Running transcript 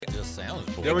sounds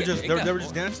boring. They were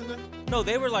just dancing then? No,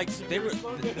 they were like they were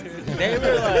like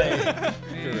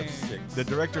The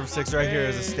director of Six right here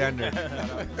is a standard.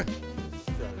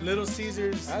 Little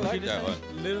Caesars. I like that one.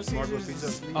 Little Marco's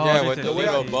Caesars. Pizza. Oh, Yeah, they with said the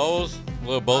Little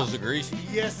little bowls of grease.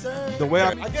 Yes, sir. The way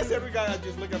I guess every guy I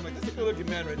just look at, I'm like, that's a good looking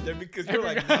man right there because you're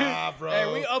like, nah, bro.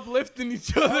 Hey, we uplifting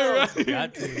each other, right?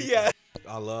 got to. yeah.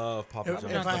 I love Papa If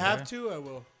John's. I have to, I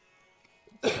will.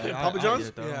 Papa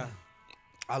John's? Yeah.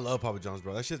 I love Papa John's,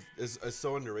 bro. That shit is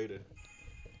so underrated.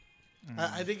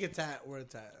 I think it's at where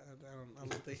it's at. I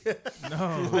don't think.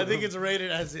 No. I think it's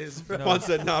rated as is. Bro. Juan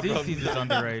said, nah, bro. CC's is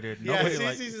underrated. Yeah, Nobody CC's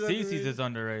likes is CC's underrated. is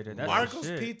underrated. That's Marco's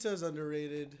shit. Pizza is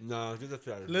underrated. No, that's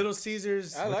fair. Little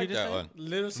Caesars. I What you like just that say? one.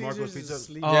 Little Marco's Caesars Pizza. is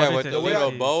sleep. Oh, Yeah, they with said the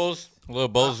little CC's.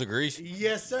 bowls of grease.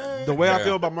 Yes, sir. The way I Yeah.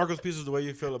 feel about Marco's Pizza is the way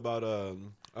you feel about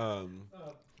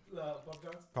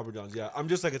Papa John's. Yeah, I'm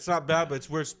just like, it's not bad, but it's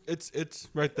where it's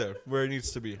right there where it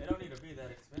needs to be. They don't need to be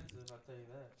that expensive. I'll tell you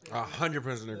that.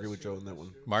 100% agree with Joe on that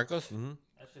one. Marcos?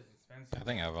 That's just I expensive.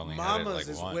 think I've only had it Mama's like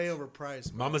is once. way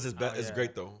overpriced. Mama's is is yeah.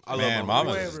 great though. I Man, love Mama's.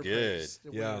 Mama's Way is overpriced.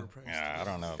 good. Way Yeah. overpriced. Yeah, I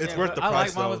don't know. It's about worth that. the I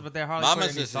price like Mama's, though. but they're hardly put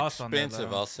Mama's any is sauce on there.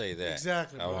 expensive. though. I'll say that.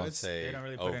 Exactly, I bro. won't It's- say They don't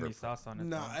really put any over. sauce on it.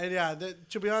 No, though. and yeah.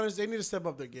 To be honest, they need to step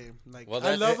up their game. Like Well,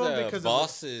 I that's love them because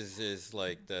Boss is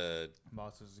like the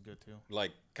Bosses is good too.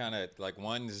 like kind of like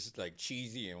one's like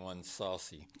cheesy and one's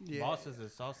saucy. Yeah. Bosses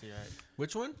is saucy, right?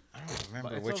 Which one? I don't But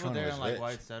remember it's which over one there was in like which.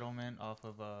 White Settlement off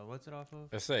of what's it off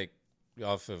of? It's like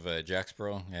off of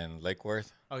Jacksboro and Lake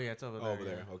Worth. Oh yeah, it's over there. over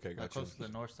there. yeah. Okay, Like, gotcha. close to the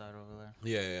north side over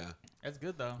there. Yeah. It's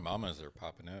good though. Mamas are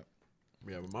popping up.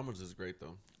 Yeah, but Mama's is great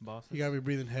though. Bosses. You gotta be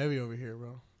breathing heavy over here,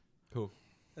 bro. Who?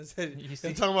 I said, You you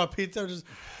see- talking about pizza? Just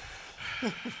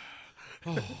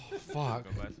Fuck.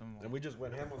 Go buy some more. And we just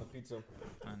went ham on the pizza.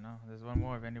 I know. There's one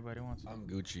more if anybody wants. I'm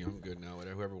Gucci. I'm good now.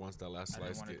 Whoever wants that last I slice,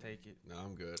 didn't want to get. take it. No,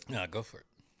 I'm good. No, go for it.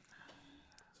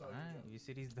 All right, you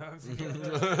see these dogs?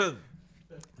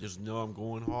 Just know I'm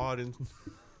going hard in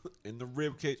in the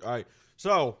rib cage. All right,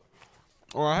 so,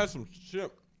 I had some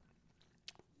shit.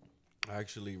 I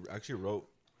actually wrote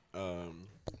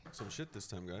some shit this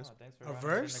time, guys. Oh, thanks for A running it in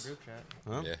the verse? group chat.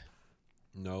 Huh? Yeah.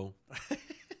 No.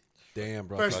 Damn,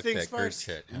 bro. First Fuck things that group first.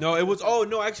 chat. No, it was. Oh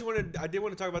no, I actually I did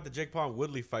want to talk about the Jake Paul and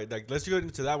Woodley fight. Like, let's go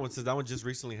into that one since that one just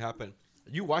recently happened.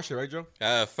 You watched it, right, Joe?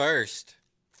 First,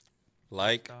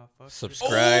 like, fuck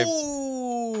subscribe.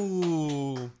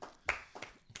 Oh,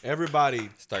 everybody,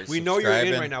 Start we know you're in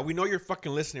subscribing. right now. We know you're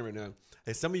fucking listening right now.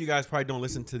 And some of you guys probably don't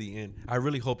listen to the end. I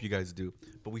really hope you guys do.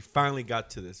 But we finally got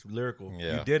to this lyrical.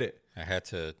 Yeah. You did it. I had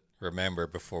to remember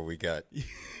before we got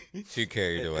too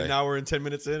carried away. And now we're in 10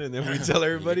 minutes in, and then we tell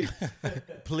everybody,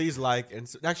 please like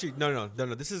and actually, no.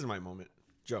 This isn't my moment,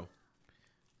 Joe.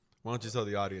 Why don't you tell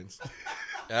the audience?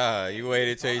 You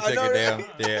waited till you I took know, it down.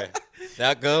 Yeah.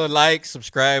 Now go like,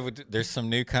 subscribe. There's some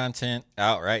new content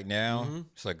out right now,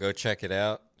 so go check it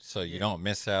out so you don't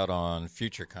miss out on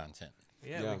future content.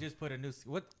 Yeah, Yeah. we just put a new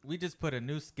we just put a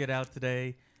new skit out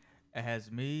today. It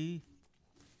has me,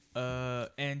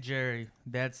 and Jerry.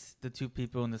 That's the two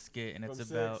people in the skit, and it's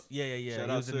From about Six. yeah. Shout He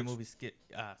out was in the Six. movie skit.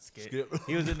 Skip.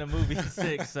 He was in the movie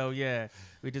Six. So yeah,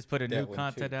 we just put a That new one,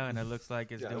 content too. out, and it looks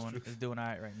like Yeah, that's true. it's doing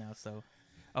all right now. So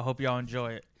I hope y'all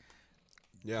enjoy it.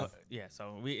 Yeah. Yeah.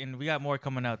 So we got more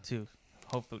coming out too.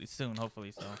 Hopefully soon.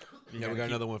 Hopefully so. Yeah, we got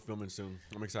another one filming soon.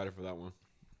 I'm excited for that one.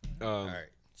 All right.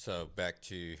 So back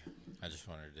to, I just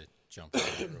wanted to jump in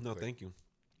real No, quick. thank you.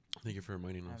 Thank you for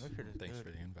reminding us. Thanks for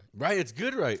the invite. Right, it's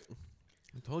good, right?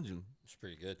 I told you. It's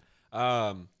pretty good.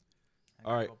 All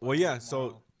right. Well, yeah.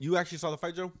 So you actually saw the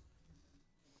fight, Joe?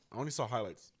 I only saw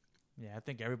highlights. Yeah, I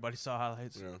think everybody saw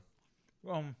highlights. Yeah.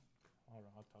 Hold on,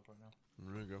 I'll talk right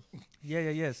now. There you go.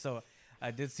 Yeah. So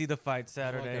I did see the fight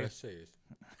Saturday.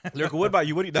 Lyrical, what about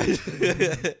you? What do you?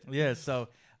 Yeah, so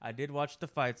I did watch the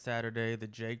fight Saturday. The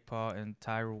Jake Paul and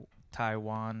Tyron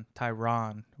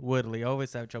Woodley. I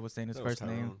always have trouble saying his That was first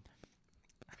name.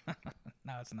 Tyrone.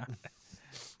 No, it's not.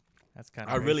 That's kind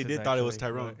I of. really did thought it was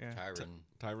Tyrone. Yeah. Tyron.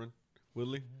 Tyron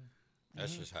Woodley.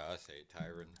 That's just how I say it.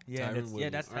 Tyron. Yeah, Tyron that's, Woodley.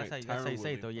 that's Alright, how you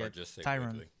say it though. Tyron Yeah, Or just say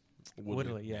Tyron Woodley.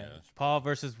 Woodley. Yeah, Yeah, that's Paul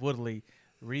versus Woodley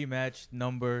rematch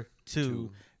number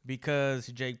 2 because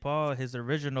Jake Paul, his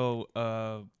original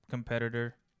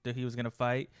competitor that he was gonna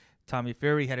fight, Tommy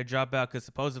Fury, had to drop out because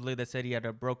supposedly they said he had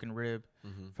a broken rib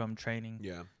from training.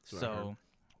 Yeah. that's what I heard. So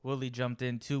Woodley jumped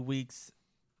in 2 weeks,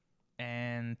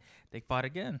 and they fought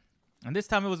again. And this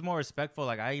time it was more respectful.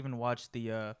 Like I even watched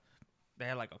the, they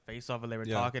had like a face off and they were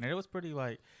Yeah. talking, and it was pretty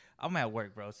like, I'm at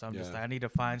work, bro, so I'm just Yeah. like, I need to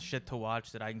find shit to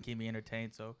watch that I can keep me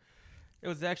entertained. So it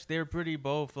was actually, they were pretty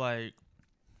both like,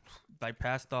 like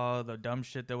past all the dumb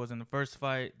shit that was in the first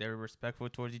fight. They were respectful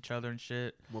towards each other and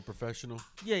shit. More professional.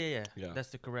 Yeah. Yeah. That's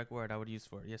the correct word I would use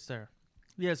for it. Yes, sir.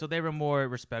 Yeah, so they were more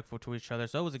respectful to each other.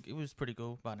 So it was pretty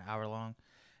cool, about an hour long.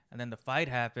 And then the fight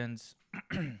happens.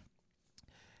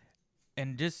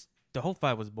 And just the whole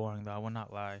fight was boring, though. I will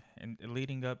not lie. And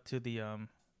leading up to the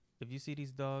if you see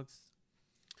these dogs,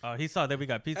 he saw that we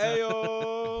got pizza.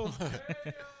 Ayo.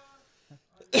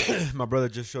 My brother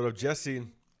just showed up. Jesse,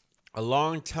 a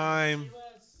long time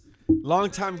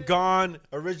gone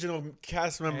original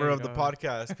cast member There of you the go.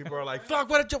 podcast. People are like, "Fuck,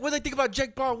 what do they think about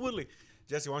Jake Paul and Woodley?"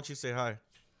 Jesse, why don't you say hi?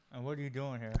 And what are you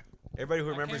doing here? Everybody who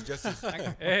remembers Jesse,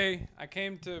 Hey, I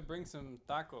came to bring some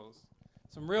tacos,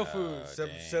 some real food. sit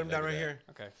Dang, him down look right at here.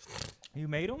 Okay, You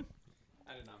made them?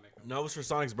 I did not make them. No, it was for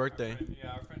Sonic's birthday.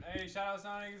 Yeah, our friend. Hey, shout out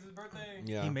Sonic! It's his birthday.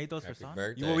 Yeah. He made those for Happy Sonic?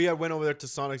 birthday. Well, we had went over there to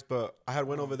Sonic's, but I had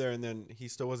went over there and then he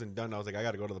still wasn't done. I was like, I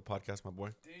got to go to the podcast, my boy.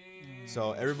 Damn.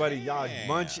 So everybody, y'all Damn.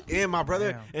 munch in, my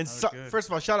brother. Damn, And that was good. first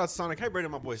of all, shout out Sonic. Happy birthday,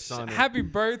 my boy Sonic. Happy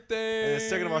birthday! And then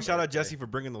second of all, shout out Jesse for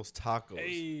bringing those tacos.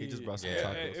 He Hey. just brought some Yeah.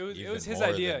 tacos. It was Even his more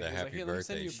idea. than the He was like, happy "Hey, let me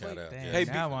send birthday you a shout plate." out. Damn, Yeah. Hey,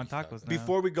 now I want tacos now.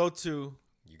 Before we go to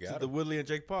You got the it. Woodley and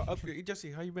Jake Paul,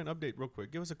 Jesse, how you been? Update real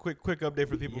quick. Give us a quick update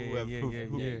for people who Yeah,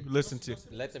 who yeah. listen to.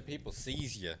 Let the people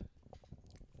seize you.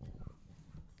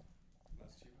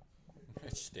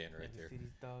 Stand right there. See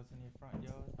these dogs in your front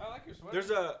yard? I like your sweater.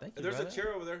 Thank you, There's a brother.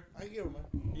 chair over there. I give him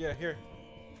a. Yeah, here.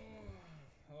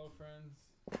 Hello,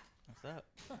 friends. What's up?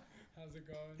 How's it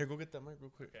going? Here, go get that mic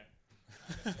real quick. Okay.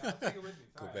 I'll take it with me.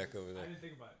 Go Sorry, back over I there. didn't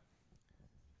think about it.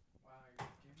 Wow, you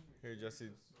gave me Here, Jesse.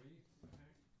 sweet. Okay.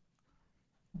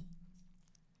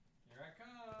 Here I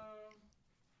come.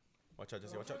 Watch out,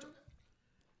 Jesse. Watch out.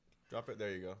 Drop it.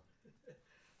 There you go. All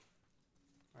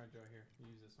right, Joe. Here, you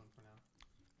use this one for now,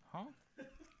 Huh?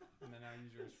 and then I'll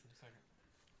use yours for a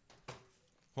second.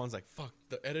 Juan's like, fuck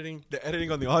the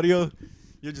editing on the audio.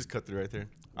 You just cut through right there.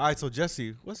 All right, so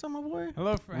Jesse, what's up, my boy?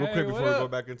 Hello, Real quick before we go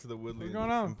back into the Woodley What's going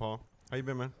on? and Paul. How you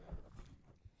been, man?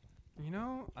 You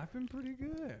know, I've been pretty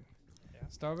good.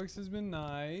 Starbucks has been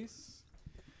nice.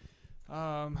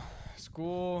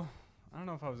 School. I don't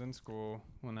know if I was in school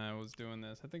when I was doing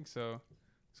this. I think so.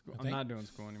 School, I I'm think not doing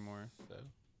school anymore.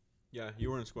 Yeah,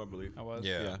 you were in school, I believe. I was.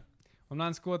 Yeah. I'm not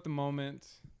in school at the moment.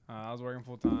 I was working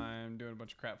full time, doing a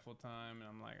bunch of crap full time, and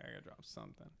I'm like, I gotta drop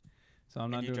something. So I'm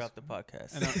not And you doing dropped the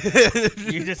podcast.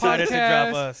 and You decided to drop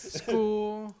Podcast, us.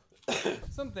 school,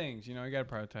 some things, you know, you gotta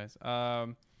prioritize.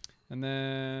 And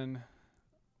then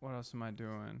what else am I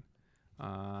doing?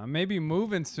 Maybe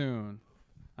moving soon.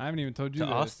 I haven't even told you To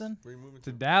this. Austin? Where you moving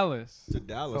To Dallas. to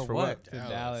Dallas For for what? what? To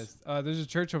Dallas. There's a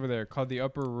church over there called the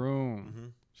Upper Room. Mm-hmm.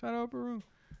 Shout out Upper Room.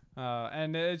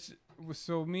 And it's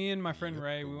so me and my friend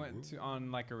Ray, we went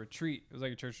on like a retreat. It was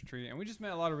like a church retreat, and we just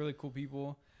met a lot of really cool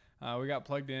people. We got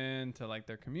plugged in to like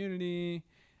their community,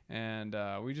 and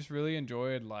we just really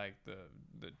enjoyed like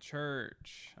the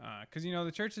church, because you know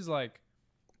the church is like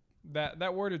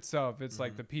that word itself. It's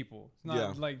like the people. It's not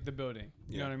Yeah. like the building.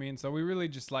 You know Yeah. what I mean? So we really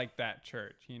just like that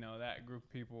church. You know, that group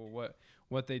of people,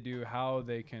 what they do, how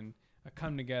they can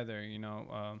come together. You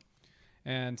know,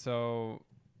 and so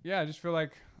yeah, I just feel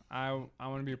like I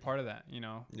want to be a part of that, you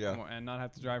know, Yeah. and not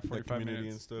have to drive That 45 community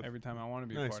minutes and stuff. every time I want to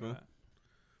be Nice, a part man. of that.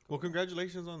 Well,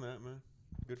 congratulations on that, man.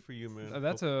 Good for you, man.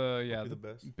 That's Hope yeah you're the the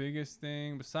best. biggest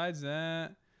thing. Besides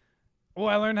that,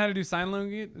 I learned how to do sign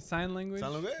language. Sign language.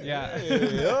 Yeah.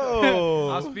 Hey, yo.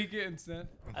 I'll speak it instead.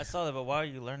 I saw that, but why are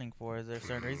you learning for? Is there a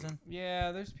certain reason?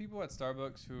 Yeah, there's people at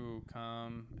Starbucks who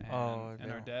come and, Oh,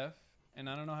 and are yeah. deaf, and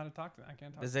I don't know how to talk to them. I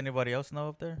can't talk. Does to them. anybody else know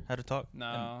up there how to talk?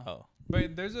 No. Oh.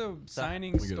 But there's a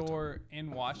signing We gotta talk. store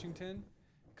in Washington,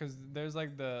 because there's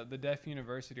like the deaf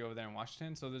university over there in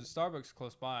Washington. So there's a Starbucks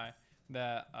close by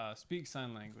that speaks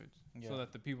sign language, so Yeah.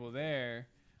 that the people there,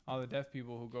 all the deaf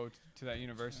people who go to that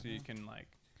university, can like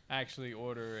actually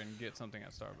order and get something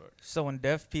at Starbucks. So when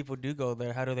deaf people do go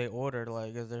there, how do they order?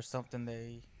 Like, is there something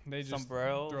they? They just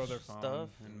Sombreros, throw their phone stuff?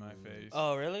 in my face.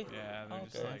 Oh, really? Yeah, they're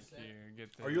just Okay. like, here,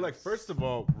 get this. Are you like, first of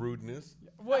all, rudeness?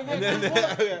 Well, yeah, And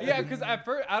then- yeah, because at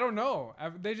first I don't know.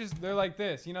 They're like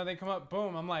this, you know. They come up,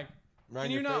 boom. I'm like, Right can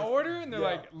in you your not face? order? And they're Yeah.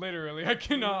 like, literally, I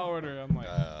cannot order. I'm like,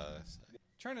 Uh,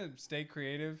 trying to stay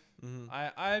creative. Mhm.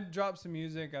 I dropped some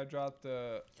music. I dropped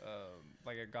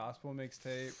like a gospel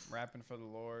mixtape, rapping for the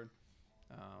Lord.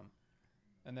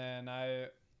 And then I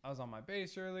was on my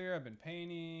bass earlier. I've been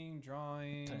painting,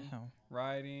 drawing, Damn,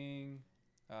 writing.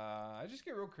 I just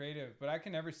get real creative, but I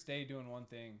can never stay doing one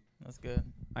thing. that's good.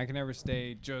 I can never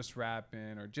stay just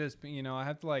rapping or just, you know, I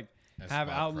have to like that's have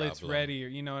my outlets problem. ready, or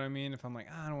you know what I mean? If I'm like,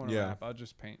 I don't want to Yeah. rap, I'll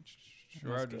just paint, or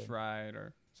That's I'll just good. write,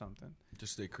 or something.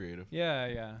 Just stay creative.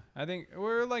 Yeah. I think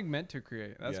we're like meant to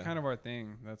create. That's Yeah. kind of our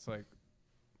thing. That's like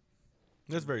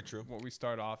That's very true. what we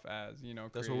start off as, you know.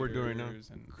 That's what we're doing now. creators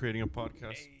and Creating a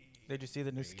podcast. Did you see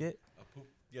the new skit?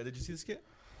 Yeah, did you see the skit?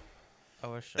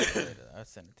 Oh, I showed you. I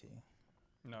sent it to you.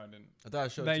 No, I didn't. I thought I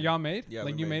showed That you. y'all made? Yeah,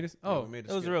 like we you made it? yeah, Oh, we made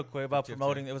a It was skit. real quick about TFT.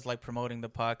 promoting. It was like promoting the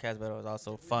podcast, but it was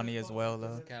also funny as well,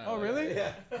 though. oh, really?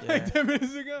 Yeah. Yeah. Like 10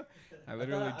 minutes ago? I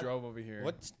literally drove over here.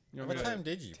 What You want what me to time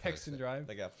did you text post and it? drive?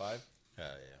 Like at 5? Oh yeah.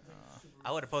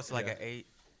 I would have posted like Yeah. an 8.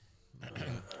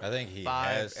 I think he 5,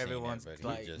 has seen everyone's, it, but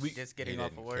like, he just he getting off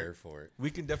didn't of work. care for it. We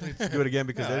can definitely do it again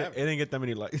because No, I it haven't. didn't get that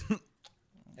many likes.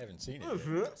 I haven't seen it.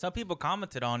 Yet. Some people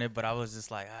commented on it, but I was just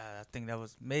like, I think that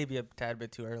was maybe a tad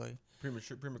bit too early.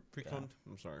 Premature, pre-cummed?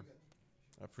 I'm sorry.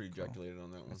 I pre-ejaculated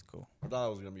on that one. That's cool. I thought I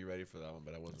was going to be ready for that one,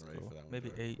 but I wasn't ready Cool. for that one.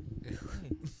 Maybe 8.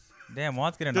 Damn,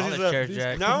 Juan's getting Does all he the left? shares,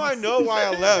 Jack. Now I know why I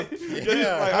left.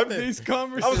 Yeah, These I was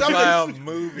conversations. having Why a, I'm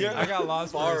moving. Yeah. I got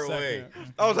lost Far for a away.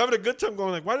 second. I was having a good time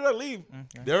going like, why did I leave?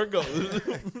 Okay. There it goes.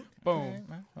 Boom.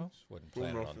 Oh, Wasn't Boom,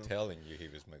 planning on Russell. telling you he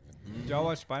was moving. Did y'all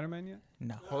watch Spider-Man yet?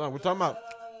 no, Hold on, we're talking about.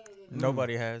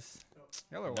 nobody has.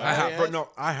 Y'all are No. I wild. have. yes? Bro, no,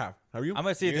 I have. Have you? I'm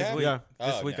gonna see it You this have? week. Yeah.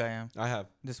 This Oh, week yeah. I am. I have.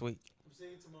 This week. I'm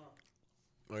seeing it tomorrow.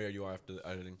 Oh yeah, you are after the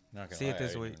editing. Not gonna See it lie, this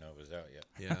I didn't week. even know it was out yet.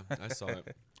 Yeah, I saw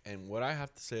it. And what I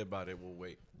have to say about it will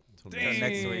wait until Dang.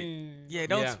 Next week. Dang. Yeah,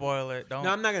 don't Yeah. spoil it. Don't.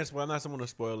 No, I'm not gonna spoil. I'm not someone to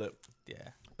spoil it, Yeah,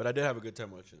 but I did have a good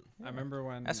time watching it. I remember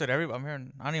when. that's what everybody. I'm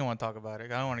hearing. I don't even want to talk about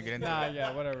it. I don't want to get into Nah, it.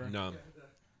 yeah, whatever. No,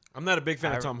 I'm not a big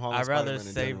fan of Tom Holland. I'd rather Spider-Man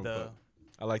in save general, the.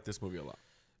 but I like this movie a lot.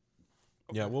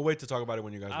 Yeah, we'll wait to talk about it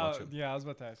when you guys watch it. Yeah, I was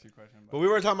about to ask you a question. But we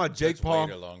were talking about Jake Let's Paul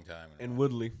wait a long time. and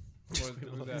Woodley. Who's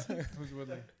that? Who's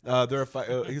Woodley?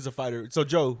 They're he's a fighter. So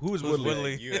Joe, who is Who's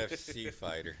Woodley? Woodley? UFC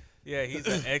fighter. Yeah, he's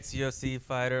an ex-UFC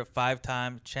fighter,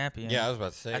 5-time champion. Yeah, I was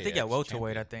about to say. I think at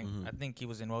welterweight. I ex-champion. think. Mhm. I think he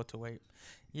was in welterweight.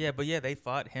 Yeah, but yeah, they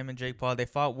fought him and Jake Paul. They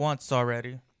fought once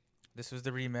already. This was the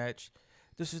rematch.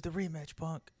 This is the rematch,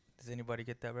 Punk. Does anybody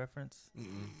get that reference?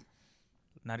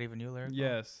 Not even you, Larry.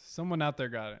 Yes, someone out there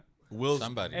got it. Will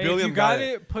Somebody. Hey, Billiam if you got got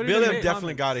it, put it Billiam in the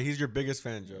definitely comments. got it. He's your biggest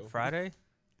fan, Joe. Friday.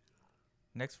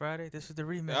 Next Friday. This is the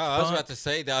rematch. Oh, I was Punk. about to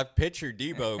say that I pictured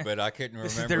Debo, but I couldn't remember.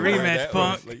 This is the where rematch, that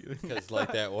Punk. Because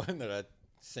like that one that I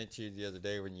sent you the other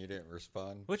day when you didn't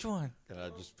respond, Which one? and I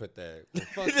just put that.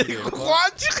 Well, fuck you,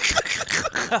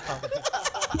 Punk.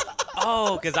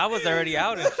 Oh, because I was already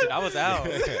out and shit. I was out.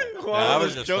 No, I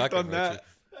was just joked fucking on with that.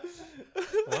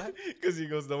 What? Because he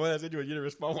goes, the one I said you didn't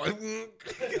respond.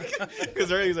 Because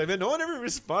he's like, man, no one ever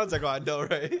responds. I go, I know,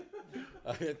 right?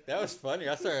 That was funny.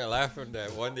 I started laughing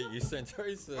at one that you sent. There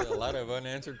was a lot of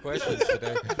unanswered questions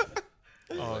today.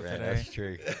 Oh, Man, today. that's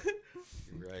true.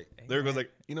 You're right. There goes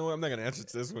like, you know what? I'm not gonna answer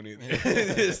to this one either.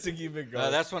 Just to keep it going.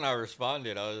 No, that's when I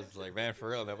responded. I was like, man, for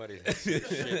real, nobody's shit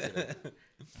today.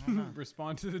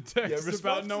 Respond to the text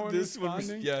response about no to one this one.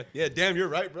 responding. Yeah. Damn, you're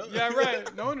right, bro. Yeah,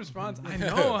 right. No one responds. I know.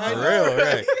 For real,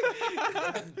 right?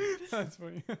 That's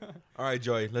funny. All right,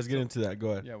 Joey, let's get into that.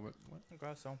 Go ahead. Yeah. What?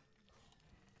 Congrats, so.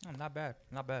 Not bad.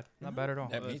 Not bad. Not bad at all.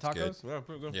 That The meat's tacos?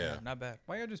 good. Yeah. Not bad.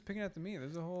 Why y'all just picking at the meat?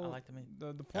 There's a whole. I like the meat.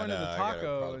 The point of know, the I got a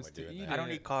taco problem is with to doing eat that. I don't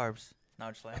it. eat carbs. No,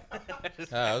 I'm just like. I was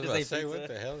Just about to ate say, pizza. what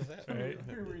the hell is that?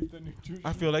 Read the nutrition.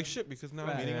 I feel like shit because now I'm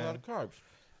Right. eating a Yeah. lot of carbs.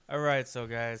 All right, so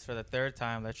guys, for the third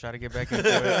time, let's try to get back into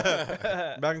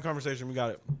it. Back in conversation, we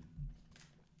got it.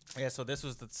 Yeah, so this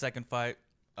was the second fight.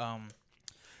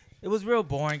 It was real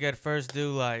boring at first,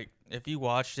 dude. Like, if you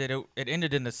watched it, it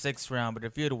ended in the 6th round. But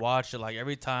if you had watched it, like,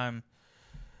 every time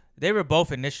they were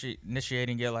both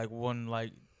initiating it, like, one,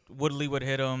 like, Woodley would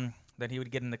hit him, then he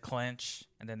would get in the clinch,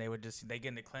 and then they get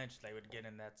in the clinch, they would get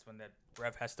in. That's when that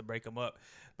ref has to break them up.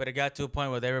 But it got to a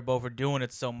point where they were both doing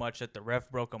it so much that the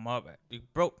ref broke them up.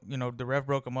 The ref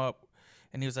broke them up,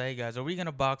 and he was like, "Hey guys, are we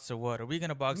gonna box or what? Are we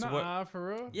gonna box or what?" Nah, for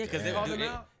real. Yeah, because Damn. Called it,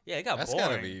 him out? it got That's boring.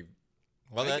 gotta be.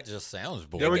 Well, that just sounds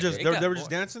boring. They were it just got they were just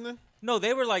boring. dancing then. No,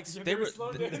 they were like Yeah, they they were were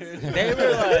slow dancing. they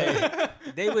were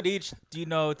like they would each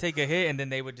take a hit and then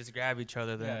they would just grab each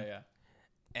other then. Yeah.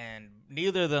 And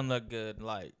neither of them looked good.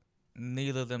 Like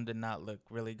neither of them did not look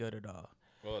really good at all.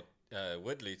 Well,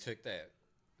 Woodley took that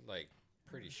like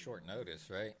pretty short notice,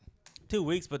 right? 2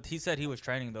 weeks, but he said he was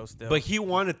training though still. But he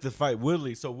wanted to fight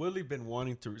Woodley, so Woodley been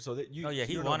wanting to. So that you. oh yeah,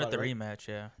 he you don't know wanted about the it, right? rematch.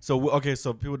 Yeah. So okay,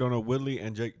 so people don't know Woodley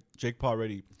and Jake Paul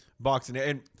already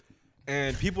boxing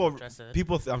and people Address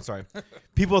it. I'm sorry,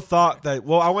 people thought that.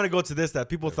 Well, I want to go to this that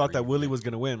people The thought that Woodley rematch. was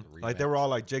gonna win. The Like they rematch. were all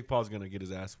like Jake Paul's gonna get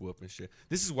his ass whooped and shit.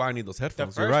 This is why I need those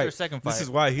headphones. The You're first right. or second This fight? is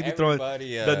why he be throwing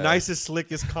Everybody, the nicest,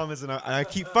 slickest comments, and I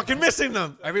keep fucking missing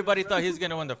them. Everybody thought he was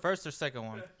gonna win the first or second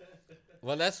one.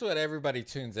 Well, that's what everybody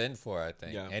tunes in for, I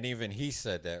think. Yeah. And even he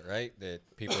said that, right? That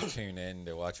people tune in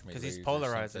to watch me Because lose he's or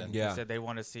polarizing. something. Yeah. He said they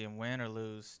want to see him win or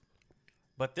lose.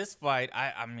 But this fight,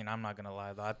 I mean, I'm not gonna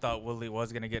lie though. I thought Woodley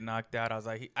was gonna get knocked out. I was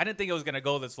like, I didn't think it was gonna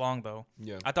go this long though.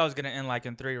 Yeah. I thought it was gonna end like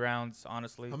in 3 rounds.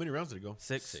 Honestly, How many rounds did it go?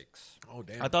 6. 6. Oh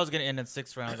damn. I thought it was gonna end in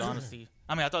 6 rounds. Honestly,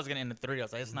 I mean, I thought it was gonna end in 3. I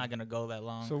was like, it's not gonna go that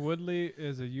long. So Woodley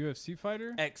is a UFC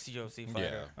fighter. Ex UFC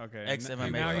fighter. Okay. Ex-MMA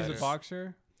and now he's fighter. a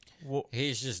boxer. Well,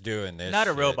 He's just doing this. not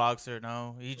a real shit. boxer.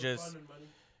 No, he just Fun and money.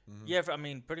 yeah. I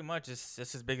mean, pretty much it's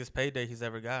his biggest payday he's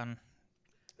ever gotten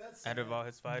That's out of all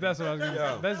his fighting. That's what I was gonna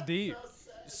Yeah. say. That's deep.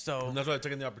 So And that's why I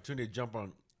took the opportunity to jump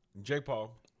on Jake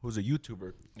Paul, who's a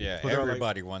YouTuber. Yeah, But they're like-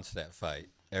 everybody wants that fight.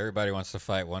 Everybody wants to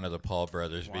fight one of the Paul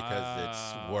brothers because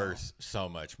it's Wow. worth so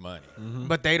much money.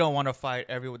 But they don't want to fight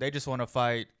everyone. They just want to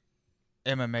fight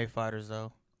MMA fighters,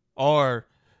 though. Or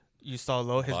you saw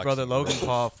his brother Boxing Logan rules.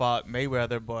 Paul fought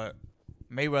Mayweather, but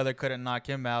Mayweather couldn't knock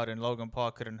him out, and Logan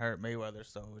Paul couldn't hurt Mayweather.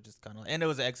 So it was just kind of, and it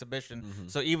was an exhibition.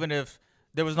 So even if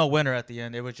there was no winner at the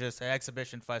end, it was just an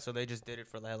exhibition fight. So they just did it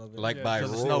for the hell of it. Like Yeah, by so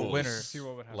rules, there's no winner. See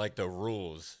what would happen. like the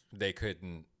rules, they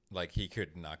couldn't, like he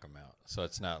couldn't knock him out. So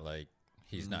it's not like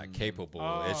he's not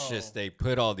capable. It's just Oh. they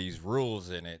put all these rules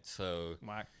in it. So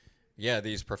Whack. yeah,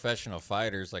 these professional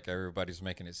fighters, like everybody's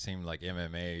making it seem like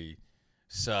MMA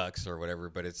sucks or whatever,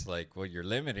 but it's like, well, you're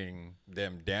limiting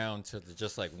them down to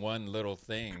just like one little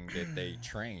thing that they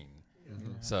train.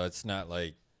 So it's not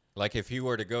like if you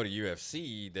were to go to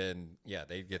UFC, then yeah,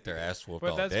 they'd get their ass whooped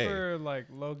But all that's day. for like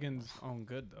Logan's own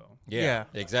good though. Yeah, Yeah.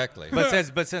 exactly.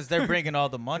 But since they're bringing all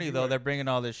the money though, they're bringing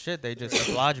all this shit. They just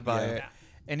oblige by Yeah. it.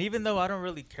 And even though I don't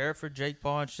really care for Jake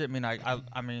Paul and shit, I mean,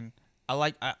 I mean,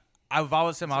 I've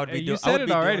always him. I would Hey, be you doing. I said would it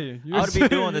be already. doing. You I would be said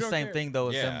doing you the don't same care. thing though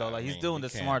as him Yeah, though. Like I he's mean, doing you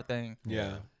the can't- smart thing.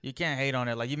 Yeah. You can't hate on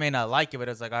it. Like you may not like it, but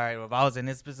it's like, all right, well, if I was in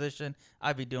his position,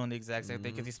 I'd be doing the exact same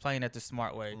thing because he's playing it the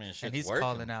smart way, I mean, and shit's he's working.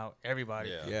 calling out everybody.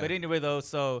 Yeah. Yeah. But anyway, though,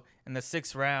 so in the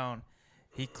 6th round,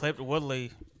 he clipped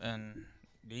Woodley and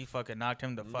he fucking knocked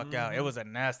him the fuck out. It was a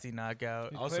nasty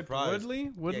knockout. He I was clipped surprised. Woodley. Yeah,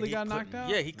 Woodley he got clipped- knocked out.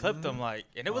 Yeah, he clipped him like,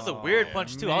 and it was a Oh, weird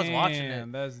punch too. I was watching it.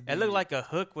 man, that's It looked deep. like a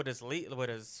hook with his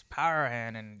power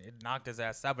hand, and it knocked his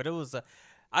ass out. But it was,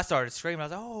 I started screaming. I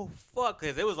was like, "Oh fuck!"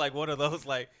 Because it was like one of those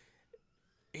like,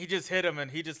 he just hit him, and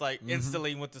he just like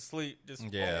instantly went to sleep. Just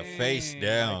Yeah, Dang, face like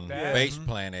down, that. face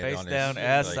planted Face on down, his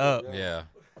ass like, up. Yeah.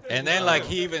 And then like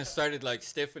he even started like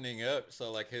stiffening up,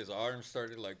 so like his arms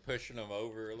started like pushing him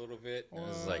over a little bit. And it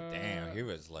was like, damn, he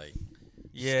was like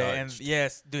yeah, and starched.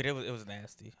 yes, dude, it was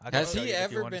nasty. I can Has show he you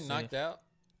if you ever wanna been see. knocked out?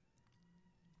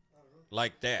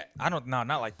 Like that? I don't know,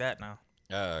 not like that now.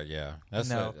 Yeah. That's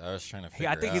No. what I was trying to figure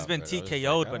I think he's out, been but I was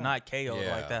TKO'd, like, but oh. not KO'd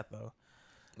Yeah. like that though.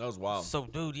 That was wild. So,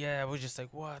 dude, yeah, we're just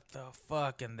like, what the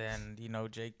fuck? And then,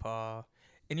 Jake Paul.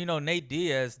 And, Nate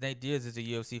Diaz is a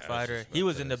UFC was fighter. just He about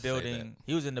was in to the say building.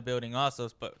 He was in the building also.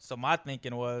 But so my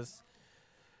thinking was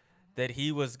that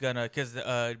he was going to, because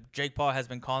Jake Paul has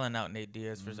been calling out Nate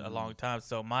Diaz for a long time.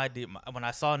 So when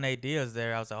I saw Nate Diaz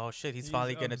there, I was like, oh, shit, he's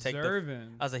finally going to take the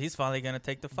observing. I was like, he's finally going to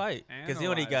take the fight. Because he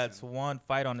only got Analyzing. one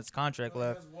fight on his contract He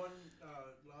left. has one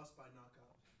loss by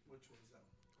knockout. Which was that?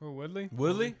 Who, Woodley?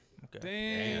 Woodley? Okay.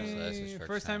 Damn. Damn, so that's his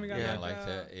first time he got Yeah. knocked like out.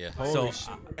 that. Yeah. Holy So,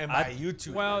 shit. And I- by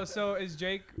YouTube. Well, so is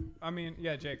Jake? I mean,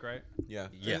 yeah, Jake, right? yeah.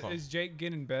 Yeah. Is Jake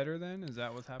getting better then? Is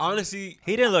that what's happening? Honestly,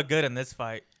 He didn't look good in this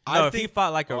fight. I No, if he think-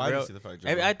 fought like a I didn't real, see the fight,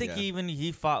 I Joe. think Yeah.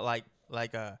 he fought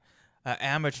like a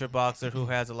amateur boxer who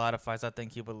has a lot of fights. I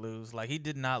think he would lose. Like he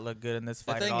did not look good in this The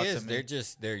fight at thing all is, to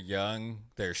me. they're young,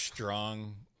 they're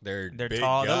strong, they're They're big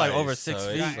tall, they're, like, guys, over 6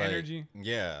 so feet. it's Got energy.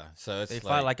 Yeah, so it's They like,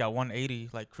 fight like at 180,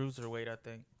 like cruiserweight, I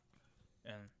think.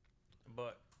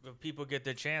 But if people get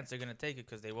their chance, they're gonna take it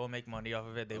because they will make money off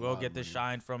of it. They will get the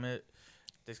shine from it.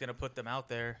 It's gonna put them out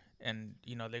there, and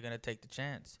they're gonna take the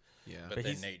chance. yeah. But but then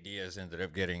he's- Nate Diaz ended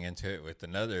up getting into it with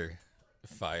another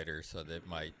fighter, so that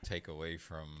might take away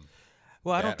from.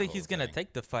 Well, I don't that think he's whole gonna thing.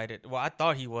 take the fight. Well, I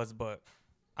thought he was, but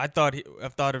I thought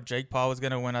if Jake Paul was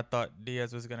gonna win, I thought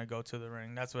Diaz was gonna go to the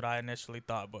ring. That's what I initially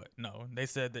thought, but no, they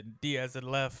said that Diaz had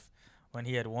left when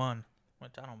he had won,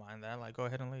 which I don't mind that. Like, go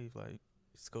ahead and leave. Like,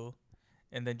 it's cool.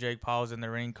 And then Jake Paul was in the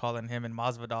ring calling him and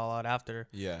Masvidal out after.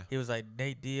 Yeah. He was like,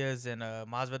 Nate Diaz and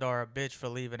Masvidal are a bitch for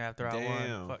leaving after I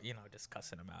Damn. won. Just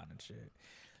cussing him out and shit.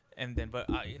 And then, but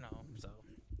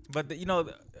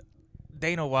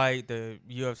Dana White, the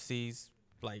UFC's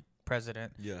like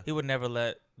president, Yeah. he would never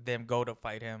let them go to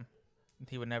fight him.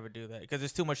 He would never do that because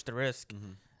there's too much to risk.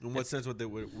 In what sense would they?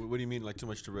 What do you mean, like too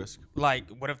much to risk? Like,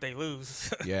 what if they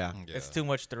lose? Yeah. Yeah. It's too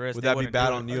much to risk. Would They that be wouldn't bad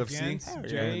do on it. UFC? Against Hell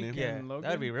Jake yeah. and Yeah, Logan?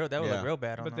 that'd be real. That would Yeah. look real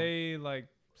bad on But them. they like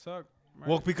suck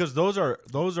Well, because those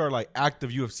are like active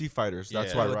UFC fighters.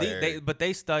 That's Yeah. why, Well, right? But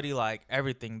they study like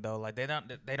everything though. Like they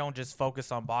don't just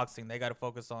focus on boxing. They got to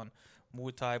focus on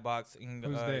Muay Thai boxing,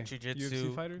 Who's they?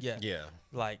 jiu-jitsu. UFC fighters? Yeah. Yeah.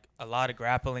 Like a lot of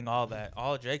grappling, all that.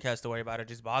 All Jake has to worry about is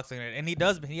just boxing, and he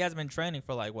does. He has been training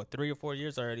for like what 3 or 4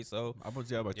 years already. So I would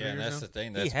say about 3 Yeah, and years that's now. the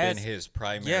thing. He That's has- been his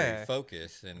primary Yeah.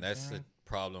 focus, and that's the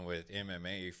problem with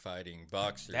MMA fighting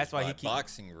boxers. That's why he by keep-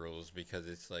 boxing rules, because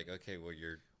it's like, okay, well,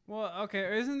 you're Well,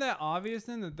 okay, isn't that obvious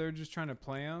then that they're just trying to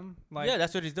play him? Like, yeah,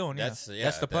 that's what he's doing. That's- That's, yeah,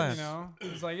 that's the plan. you know,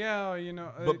 it's like, yeah, you know,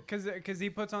 But- because he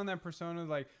puts on that persona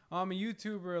like, oh, I'm a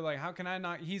YouTuber. Like, how can I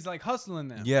not? He's like hustling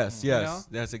them. Yes, You yes,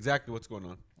 know? that's exactly what's going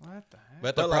on. What the heck?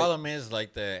 But the But, like- problem is,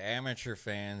 like, the amateur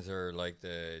fans or like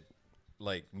the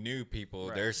new people,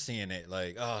 Right. they're seeing it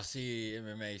like, oh, see,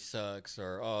 MMA sucks,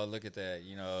 or oh, look at that,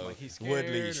 you know, Like he's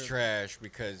Woodley's scared or- trash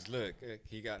because look,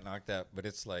 he got knocked out. But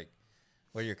it's like,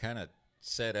 well, you're kind of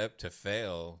set up to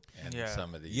fail in Yeah.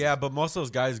 some of these. Yeah, but most of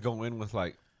those guys go in with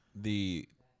like the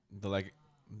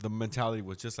mentality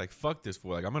was just like, fuck this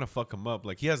fool. Like, I'm gonna fuck him up.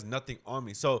 Like, he has nothing on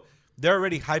me. So they're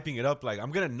already hyping it up. Like,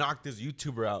 I'm gonna knock this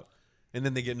YouTuber out, and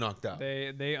then they get knocked out.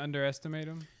 They underestimate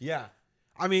him. Yeah,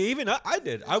 I mean, even I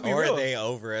did. I'll be or real. they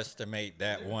overestimate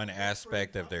that one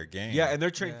aspect of their game. Yeah, and they're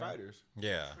trained Yeah. fighters.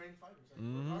 yeah. Trained fighters. Like,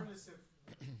 regardless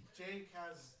if Jake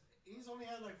has, he's only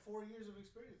had like 4 years of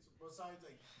experience besides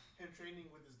like him training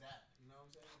with his dad. You know what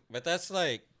I'm saying? But that's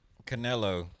like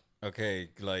Canelo. Okay,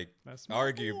 like That's my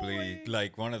arguably boy.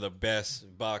 like one of the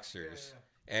best boxers.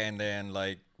 And then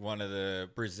like one of the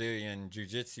Brazilian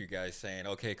jiu-jitsu guys saying,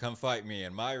 "Okay, come fight me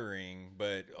in my ring,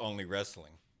 but only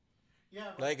wrestling." Yeah,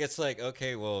 but Like it's like,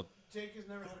 okay, well, Jake has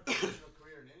never had a professional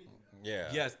career in anything. yeah.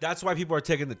 Yes, that's why people are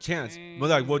taking the chance. But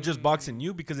like, we're just boxing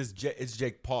you because it's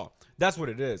Jake Paul. That's what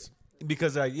it is.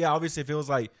 Because yeah, obviously, if it was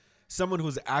like someone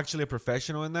who's actually a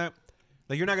professional in that,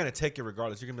 like you're not gonna take it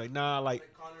regardless. You're gonna be like, nah, like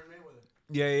Like Conor and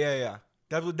Mayweather. yeah.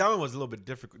 That one was a little bit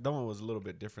different. That one was a little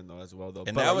bit different though as well though.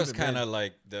 And But, that like, was even then- kind of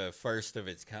like the first of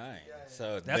its kind.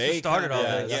 So That's they what started all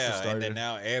kinda- that. That's what Yeah, and started then it.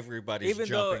 now everybody's Even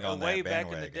though jumping on way that back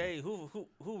in bandwagon. the day,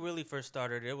 who really first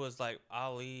started? It was like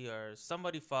Ali or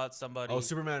somebody fought somebody. Oh,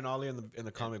 Superman and Ollie in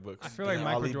the comic books. I feel like Yeah,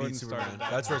 Michael Ollie beat Jordan Superman. started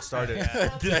that. That's where it started.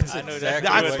 That's I know exactly that's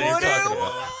what what you're it talking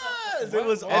about. was. It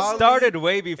was It Ollie. started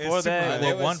way before Superman. that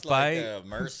There with one was like, fight.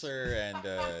 Mercer and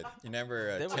you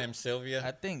remember They were- Tim Sylvia?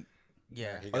 I think,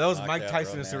 yeah. He Oh, got that was knocked Mike out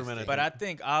Tyson real and Superman, I nasty. But I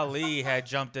think Ali had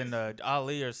jumped into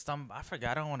Ali or some. I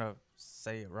forgot. I don't want to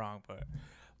say it wrong,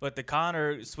 but the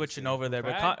Connor switching over there.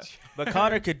 But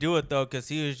Connor could do it though because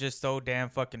he was just so damn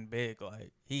fucking big.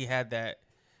 Like he had that.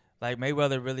 Like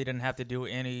Mayweather really didn't have to do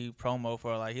any promo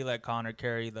for. Like he let Connor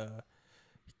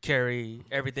carry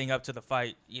everything up to the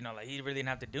fight. You know, like he really didn't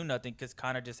have to do nothing because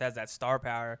Connor just has that star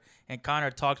power. And Connor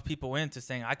talks people into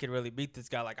saying, I could really beat this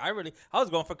guy. Like I was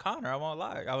going for Connor. I won't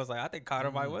lie. I was like, I think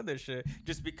Connor might win this shit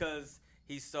just because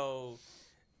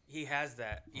he has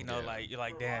that, you know, Yeah. like you're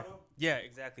like, damn. Bravado? Yeah,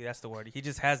 exactly. That's the word. He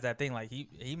just has that thing. Like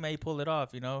he may pull it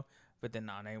off, you know. But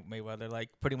then Mayweather like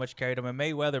pretty much carried him, and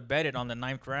Mayweather bet it on the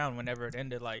 9th round whenever it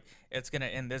ended. Like it's gonna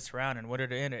end this round, and when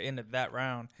it ended that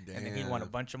round, and then he won a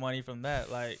Damn. bunch of money from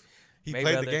that. Like He played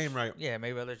the Mayweather's- game right. Yeah,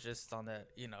 Mayweather's just on that,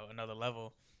 you know, another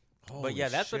level. Holy but yeah,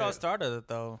 that's what all shit. started it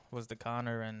though. Was the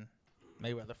Connor and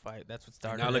Mayweather fight? That's what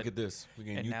started. Now look it. at this. We're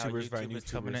getting And now YouTubers fighting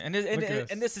YouTubers coming YouTubers. in, Look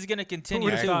at and this. this is gonna continue.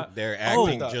 would've too. thought? They're Oh,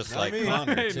 acting not just me. like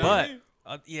Connor. Right, too.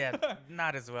 But yeah,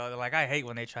 not as well. Like I hate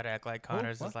when they try to act like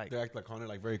Connor's what? just like. They act like Connor,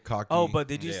 like very cocky. Oh, but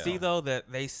did you Yeah. see though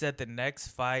that they said the next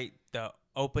fight, the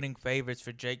opening favorites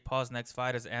for Jake Paul's next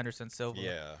fight is Anderson Silva?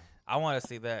 yeah, I want to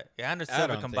see that. Yeah, Anderson I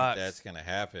Silva don't can think box. that's gonna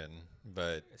happen.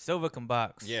 But Silva can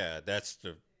box. yeah, that's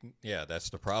the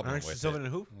problem Anderson with Silva it. and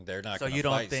who? They're not. So gonna you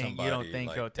don't fight think- you don't somebody think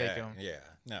like he'll take that. him? Yeah,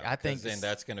 no. I think 'cause then s-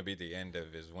 that's gonna be the end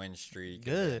of his win streak. and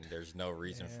Good. then there's no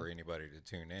reason Yeah. for anybody to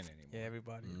tune in anymore. Yeah,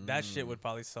 everybody. That shit would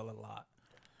probably sell a lot.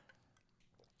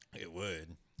 It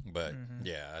would, but Mm-hmm.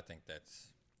 yeah, I think that's.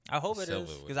 I hope it Silva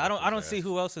is would because I don't whip his see ass.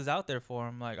 who else is out there for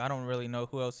him. Like I don't really know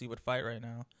who else he would fight right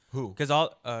now. Who? Because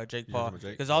all Jake You Paul, talking about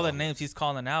Jake? because all the Oh. names he's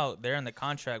calling out, they're in the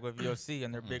contract with UFC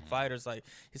and they're Mm-hmm. big fighters. Like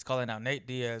he's calling out Nate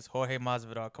Diaz, Jorge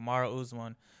Masvidal, Kamaru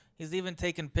Usman. He's even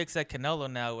taking picks at Canelo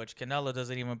now, which Canelo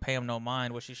doesn't even pay him no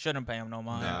mind, which he shouldn't pay him no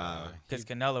mind. Nah, Because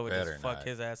he Canelo would better just fuck not.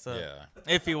 his ass up Yeah,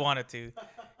 if he wanted to,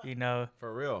 you know.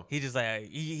 For real. He just like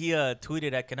he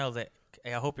tweeted at Canelo like,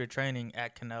 "Hey, I hope you're training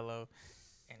at Canelo,"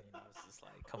 and you know it's just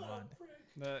like, come on.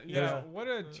 Yeah, what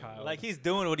a child. Like he's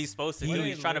doing what he's supposed to What do. a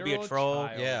He's trying to be a literal troll.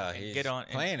 child. Yeah, and he's get on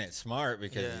and- playing it smart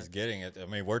because Yeah. he's getting it. I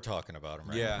mean, we're talking about him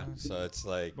right Yeah. now. So it's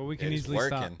like, But we can it's easily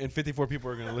working. stop. And 54 people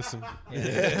are gonna listen.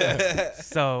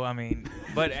 So I mean,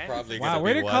 but Probably wow, gonna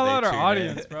way be to why call they out our tune in.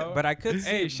 audience, bro. but I could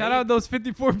hey, see shout out those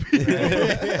 54 people.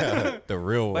 Yeah, the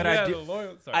real But one. I Yeah, do- the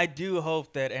loyal- sorry. I do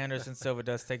hope that Anderson Silva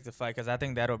does take the fight because I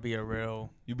think that'll be a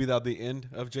real. You be that the end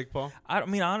of Jake Paul? I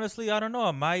mean, honestly, I don't know.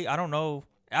 I don't know.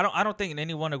 I don't think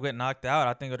anyone will get knocked out.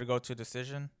 I think it'll go to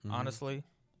decision. Honestly,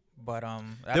 but that's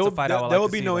There will, a fight there, I would there like will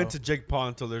to be see, no though. end to Jake Paul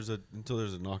until there's a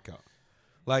knockout.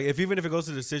 Like even if it goes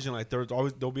to decision, like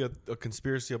there'll be a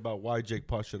conspiracy about why Jake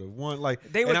Paul should have won.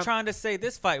 Like They were and I'm- trying to say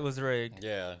this fight was rigged.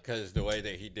 Yeah, because the way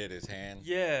that he did his hand.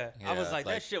 Yeah, I was Yeah, like,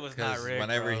 that shit was not 'cause rigged.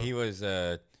 Whenever bro. he was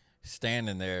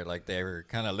standing there, like they were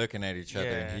kind of looking at each other,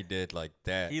 Yeah. and he did like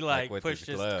that. he like with pushed his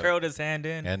his glove, curled his hand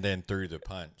in. and then threw the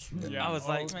punch. Yeah. I was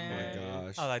like, Oh man, my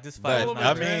gosh. I was like, this But, fight Full is of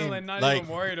not I rigged. mean, not like- even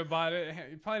worried about it.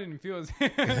 He probably didn't feel his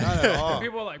hand. Not at all.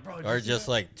 People were like, bro, did Or you see just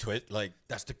that? like like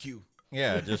that's the cue.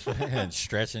 yeah, just and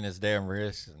stretching his damn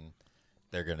wrist, and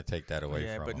they're gonna take that away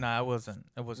Yeah, from but him. nah, it wasn't.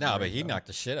 It wasn't. No, but rigged, he though. knocked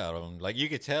the shit out of him. Like you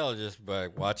could tell just by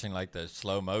watching like the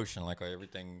slow motion, like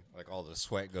everything, like all the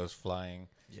sweat goes flying.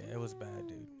 Yeah, it was bad,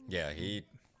 dude. Yeah, he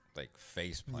like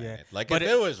face planted. Yeah, Like but if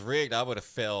it was rigged, I would have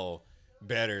felt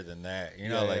better than that. You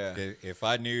know, Yeah, like yeah. if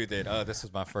I knew that this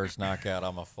is my first knockout,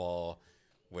 I'm gonna fall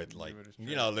with like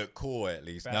look cool at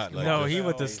least, not like No, just- he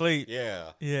went to sleep.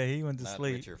 yeah, Yeah, he went to not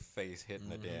sleep. with your face hitting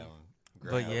the damn But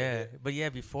ground. yeah,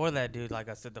 before that, dude, like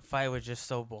I said, the fight was just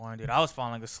so boring, dude. I was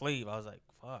falling asleep. I was like,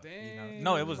 fuck. You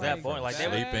know? No, it was that Dang, boring. Like they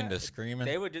were, sleeping to screaming.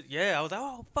 they were just, yeah. I was like,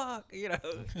 oh fuck, you know.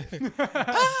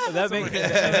 That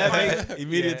makes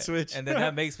Immediate yeah. switch. And then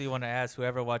that makes me want to ask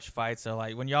whoever watch fights, are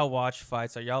like, when y'all watch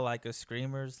fights, are y'all like a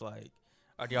screamers, like,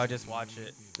 or do y'all just watch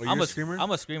it? Are you I'm a a screamer?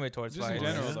 I'm a screamer towards Just in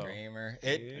fights. general, though. Screamer.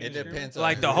 It depends.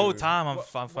 Like on the whole who. time, I'm Wait,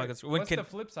 fucking. When what's can the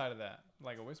flip side of that?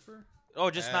 Like a whisper? oh,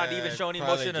 just not even showing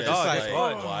probably emotion at just all. like, Just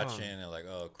oh. watch. watching and like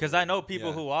Because cool. I know people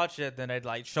Yeah. who watch it, then they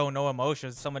like show no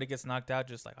emotions. Somebody gets knocked out,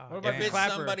 just like, oh, What about If damn. it's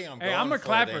clapper? somebody I'm Hey, going I'm a for,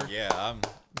 clapper. then yeah, I'm.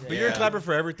 But you're a clapper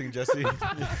for everything, Jesse.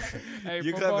 Hey,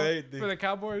 You football clap anything. for the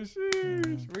Cowboys.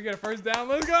 Sheesh. We get a first down.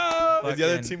 Let's go. If the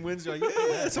other Fucking- team wins, you're like,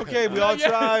 yeah, it's okay. We all Yeah.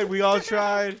 tried. We all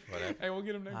tried. Whatever. Hey, we'll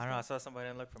get him next. I don't know. I saw somebody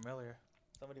that looked familiar.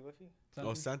 Somebody with you?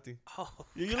 Oh, Santi. Oh,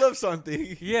 You love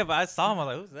Santi. yeah, but I saw him. I was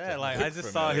like, who's that? Like, I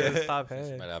just saw familiar. his top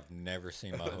head. But I've never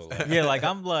seen my whole life. Yeah, like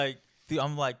I'm like,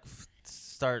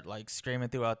 start like screaming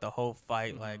throughout the whole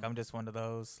fight. Like I'm just one of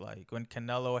those. Like when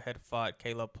Canelo had fought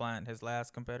Caleb Plant, his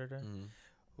last competitor,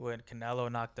 when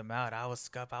Canelo knocked him out, I was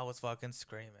fucking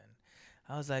screaming.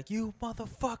 I was like, "You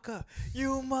motherfucker!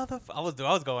 You motherfucker!" I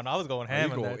was going ham.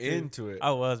 You on go that, too. into it.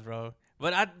 I was, bro.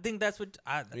 But I think that's what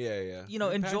Yeah, yeah. you know.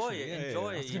 You're Enjoy passionate. it. Yeah,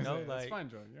 Enjoy yeah. it. You know, It's like fine,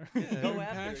 Joe. go you're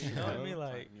after it. You know what I mean? It's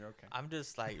Like fine. You're okay. I'm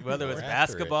just like whether it's We're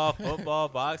after it. basketball, football,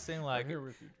 boxing, I'm like here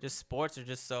with you. just sports are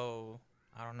just so.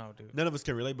 I don't know, dude. None of us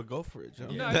can relate, but go for it, Joe.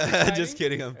 No, it's exciting. Just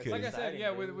kidding. I'm Like kidding. I said, Exciting,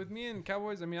 yeah, dude. with me and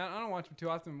Cowboys, I mean, I don't watch them too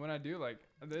often. When I do, like,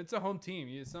 it's a home team.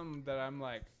 It's something that I'm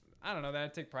like, I don't know, that I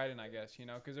take pride in, I guess, you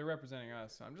know, because they're representing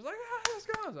us. So I'm just like, let's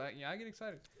go. I was like, I get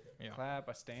excited. Yeah. Clap,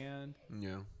 I stand.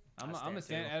 Yeah. I I'm a stand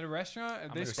stand, at a restaurant. If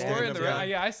they gonna score stand in the up,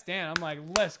 yeah, I stand. I'm like,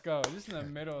 let's go. Just in the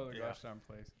middle of the Yeah. restaurant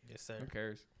place. Yes, sir. Who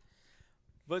cares?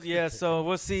 But yeah, so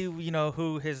we'll see, you know,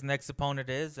 who his next opponent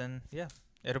is, and yeah,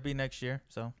 it'll be next year.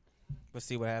 So we'll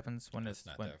see what happens when It's it's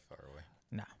not when. that far away.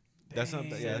 Nah. That's not.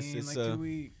 Yeah, it's like 2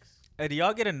 weeks. Hey, do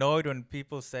y'all get annoyed when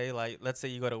people say like, let's say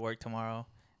you go to work tomorrow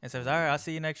and says, "All right, I'll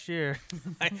see you next year."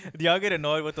 Do y'all get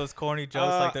annoyed with those corny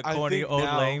jokes, like the I corny think old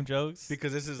now, lame jokes?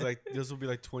 because this will be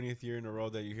like 20th year in a row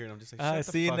that you hear, and I'm just like, I shut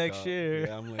the see you fuck next up. year.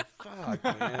 Yeah, I'm like,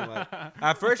 fuck, man. Like,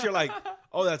 at first you're like,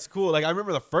 oh, that's cool. Like I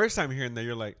remember the first time hearing that,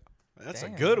 you're like, that's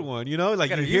Damn. a good one, you know? Like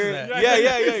gotta you use hear, that.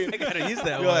 yeah. I gotta use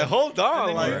that You're one. like, hold on,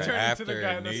 then like, you Or turn into the after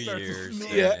guy that New starts to Year's, snore.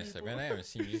 Yeah. it's like, man, I haven't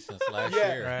seen you since last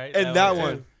Yeah. year. Right? and that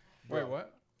one. Wait,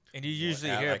 what? And you usually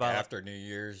Like, hear like about after New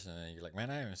Year's, and you're like, man,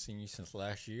 I haven't seen you since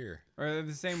last year. Or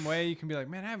the same way you can be like,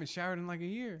 man, I haven't showered in like a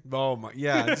year. Oh my,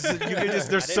 yeah. You can just.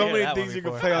 There's I so didn't hear many that things one you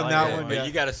can before. play I on like that that. one. But Yeah.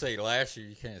 you got to say last year.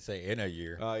 You can't say in a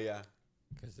year. Oh yeah.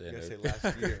 Because You then gotta say it-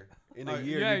 last year. In a Oh,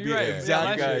 year, yeah, you'd you're be right. Yeah,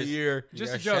 exactly last a year. year.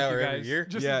 Just gotta a joke, shower you every guys. year?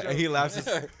 Just a Yeah, joke. and he laughs.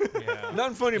 yeah.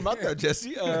 Nothing funny about that, Jesse.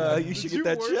 You Did should you get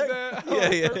that word check. that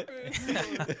on Yeah.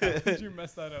 purpose? Did you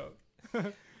mess that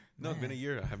up? No, it's been a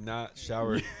year. I have not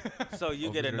showered. So you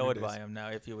Over get 300 annoyed days. by him now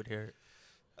if you would hear it.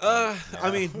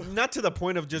 I mean, not to the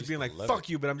point of just Used being to like love "fuck it.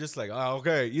 you," but I'm just like, oh,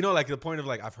 okay, you know, like the point of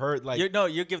like I've heard like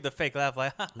You give the fake laugh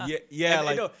like yeah, and,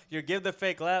 like no, you give the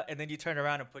fake laugh and then you turn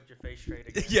around and put your face straight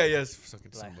again. yes,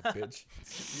 fucking son Like- of a bitch.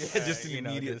 Yeah, just an you know,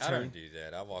 immediate just- I turn. don't do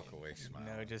that. I walk away smiling.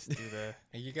 No, just do the.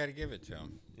 And you got to give it to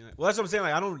them. Yeah. Well, that's what I'm saying.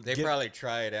 Like I don't. They get, probably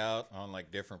try it out on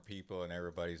like different people, and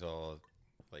everybody's all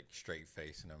like straight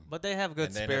facing them. But they have good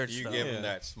and then spirits if you though. give Yeah. them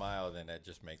that smile, then that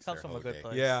just makes Comes their from a whole good day.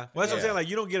 place. Yeah, well, that's what I'm Yeah. saying. Like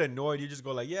you don't get annoyed. You just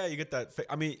go like, yeah, you get that.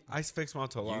 I mean, I fake smile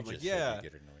to a lot. You I'm like, just said yeah, you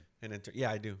get annoyed. and then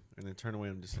yeah, I do, and then turn away.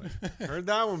 I'm just like, heard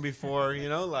that one before, you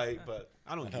know, like, but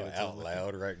I don't I get know, it to out them.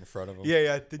 loud right in front of them. Yeah,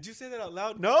 yeah. Did you say that out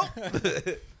loud? No.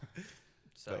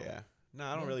 So But yeah, no,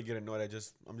 I don't really get annoyed.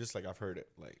 I'm just like I've heard it,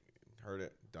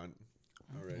 done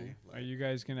already. Are Like, you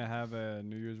guys gonna have a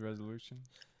New Year's resolution?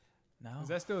 no, Is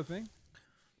that still a thing?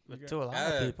 but to a lot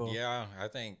of people. Yeah, I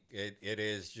think it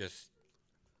is just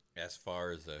as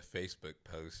far as the Facebook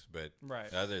post, but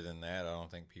Right. other than that, I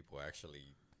don't think people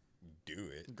actually do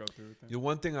it. Go through with it. the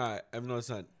one thing I've noticed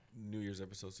not New Year's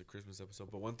episode, it's a Christmas episode,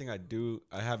 but one thing I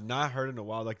have not heard in a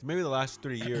while, like maybe the last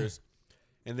 3 years,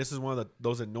 and this is one of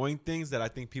those annoying things that I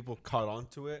think people caught on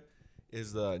to it,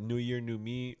 is the New Year, New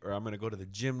Me, or I'm gonna go to the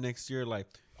gym next year. Like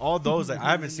all those, like,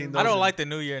 I haven't seen those. I don't in- like the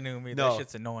New Year, New Me. No. That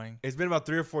shit's annoying. It's been about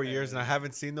 3 or 4 years, and I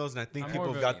haven't seen those, and I think I'm people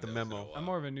more have of a- got the Seen those in a memo. while. I'm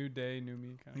more of a new day, new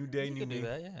me kind New of. day, You new can me. do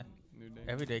that, yeah. New day.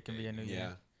 Every day can be a new Yeah.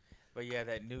 year. But yeah,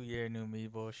 that New Year, New Me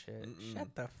bullshit. Mm-mm.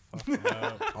 Shut the fuck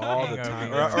up. All the Ain't gonna time.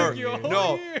 be Or- no or- New Year.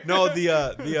 no, no,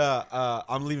 the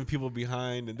I'm leaving people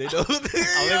behind, and they don't. I'm leaving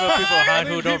people behind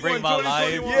who don't people bring in my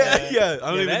life. 2021. Yeah. I don't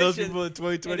Yeah, even that know shit- people in It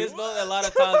 2020. is a lot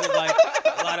of times it's like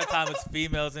a lot of times it's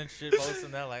females and shit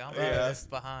posting that like I'm leaving Yeah. this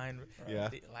behind. Yeah.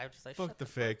 Like, just like, Fuck shut the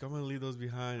fake. I'm gonna leave those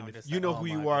behind. I'm And if just you like, know oh who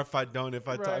you my are. God. If I don't, if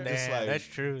I talk, Right. I'm just Damn, like that's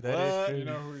true. That what? is true. You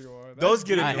know who you are. Those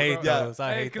get I annoying. hate Yeah. those.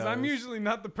 I hate because I'm those. usually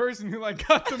not the person who like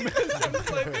got the message. I'm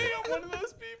just like, hey, I'm one of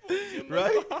those people.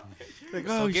 Right? Like,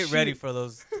 So oh, get shit. ready for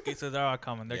those. So they are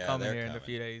coming. They're Yeah, coming they're here in a coming.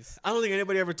 few days. I don't think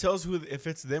anybody ever tells who if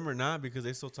it's them or not because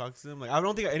they still talk to them. Like I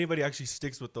don't think anybody actually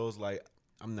sticks with those. Like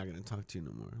I'm not gonna talk to you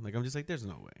no more. Like I'm just like, there's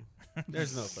no way.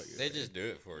 There's no fucking. They way. just do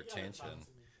it for attention.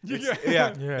 Yeah.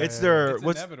 yeah. Yeah. It's their It's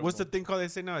what's inevitable. the thing called they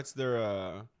say now? It's their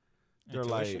Intuition?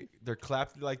 like their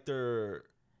clap like their.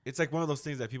 It's like one of those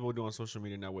things that people do on social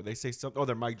media now where they say something. Oh,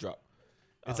 their mic drop.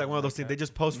 It's like one of those things. They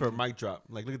just post for a mic drop.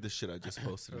 Like look at this shit I just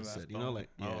posted and That's said. You know, bomb. like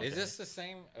Oh, yeah. okay. Is this the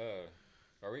same?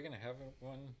 Are we gonna have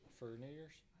one for New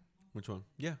Year's? Which one?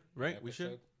 Yeah. Right. We should.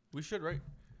 episode? We should. Right.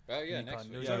 Oh yeah, You next call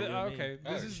New week. So Yeah, the- you okay, mean-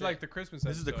 this Oh, is shit. like the Christmas.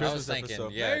 This is the episode. I Christmas was thinking,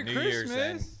 episode. yeah, Merry New Year's and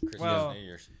Christmas. Christmas, Well, New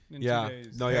Year's. In Yeah. 2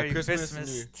 days. No. Yeah. Merry Christmas. and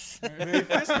New Year. Merry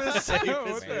Christmas. What the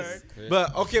Christmas. heck?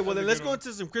 But okay, well then That's a let's good go one.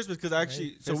 into some Christmas because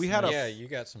actually, so we had a Yeah, you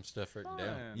got some stuff written down.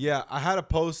 Fun. yeah, I had a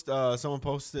post. Someone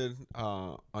posted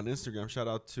on Instagram. Shout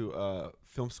out to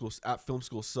Film School at Film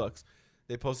School Sucks.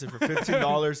 They posted for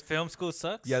 $15. Film school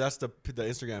sucks. Yeah, that's the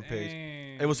Instagram page.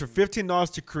 Dang. It was for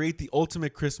 $15 to create the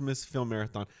ultimate Christmas film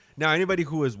marathon. Now, anybody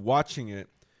who is watching it,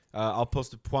 I'll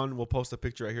post We'll post a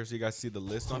picture right here so you guys see the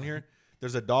list on here.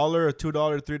 There's $1, a $2,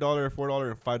 $3, a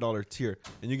 $4, and $5 tier,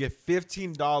 and you get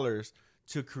 $15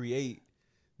 to create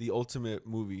the ultimate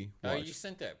movie. Oh, watch. you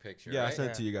sent that picture. Yeah, I right?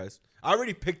 sent it to you guys. I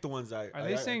already picked the ones Are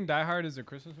they saying Die Hard is a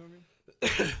Christmas movie?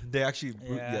 they actually?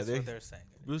 Yeah, that's what they're saying.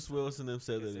 Bruce Willis and them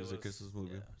said that Because it was a was- Christmas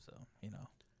movie. Yeah, so you know.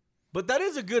 But that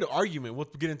is a good argument. We'll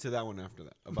get into that one after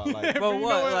that. About like, Well, You know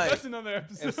what, like, that's another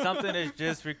episode. If something is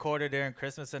just recorded during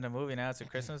Christmas in a movie, now it's a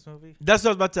Christmas movie. that's what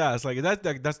I was about to ask. Like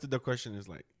that's the question is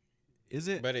like, is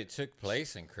it? But it took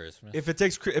place in Christmas. If it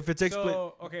takes place,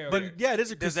 so, okay, but yeah, it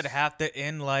is a Does Christmas. it have to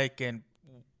end like in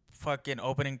fucking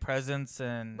opening presents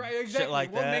and right, exactly. shit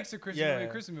like what that? makes a Christmas yeah. movie a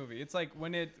Christmas movie? It's like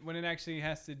when it actually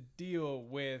has to deal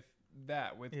with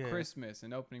that, with Yeah. Christmas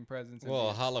and opening presents. And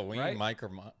well, Halloween, right?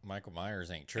 Michael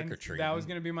Myers ain't trick or and treating. that was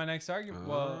gonna be my next argument.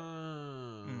 Well,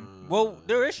 Well,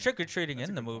 there is trick or treating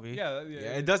in the movie. yeah, yeah,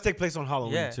 it does take place on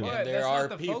Halloween Yeah. too. Well, and there that's not are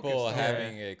the people focus, though.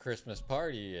 having a Christmas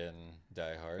party in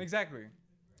Die Hard. exactly.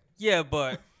 Yeah,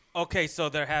 but okay, so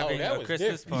they're having that a was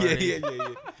Christmas different. party.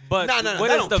 Yeah. But No, no, no, what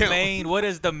that is don't the count. main? What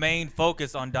is the main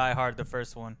focus on Die Hard, the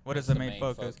first one? What is That's the main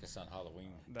focus? on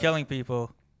Halloween, Killing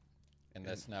people. and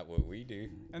that's not what we do.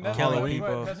 And that's Killing what,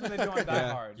 people. that's what they do on Die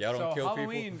Yeah. Hard. Y'all don't so kill people?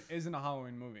 Halloween isn't a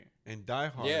Halloween movie. And Die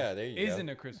Hard. Yeah, there you Isn't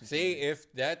go. a Christmas See, movie.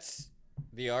 if that's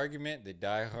the argument that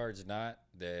Die Hard's not,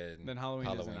 then Halloween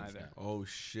isn't Halloween's either. not. Oh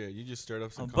shit! You just stirred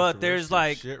up some. But there's, controversial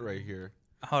like- shit right here.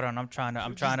 Hold on, I'm trying to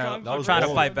That was fight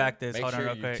bold. back this. Make Hold sure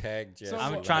on, you real quick. tag Jesse. So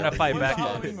I'm what- trying to fight what's back. a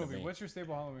Halloween Than movie? me. What's your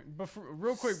staple Halloween?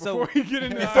 Real quick, So- before we get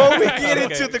into Before we that, get Okay.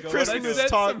 into the Go let's Christmas set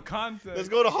talk, some context. let's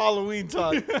go to Halloween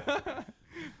talk.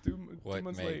 two What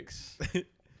months late. makes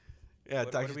Yeah,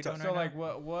 What are we doing So right like,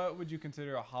 now? what would you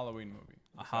consider a Halloween movie?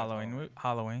 A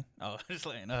Halloween. Oh, just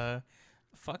like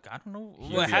fuck. I don't know.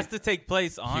 Hubie. Well, it has to take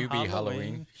place on Hubie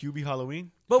Halloween. Hubie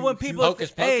Halloween. But when people,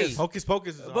 Hocus Pocus. Hocus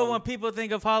Pocus. Is but when people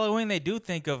think of Halloween, they do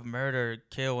think of murder,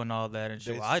 kill, and all that and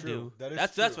shit. That's Well, I true. do. That is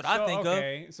That's true. what I think of.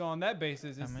 Okay, so on that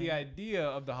basis, it's the mean- idea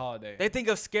of the holiday. They think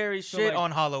of scary So, shit like-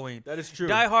 on Halloween. that is true.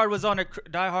 Die Hard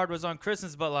was on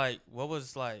Christmas, but like, what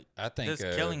was like I think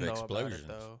this killing though about explosions. it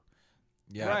though?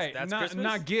 Yeah. right, that's not Christmas?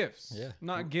 not gifts. Yeah.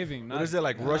 Not giving. What not, is it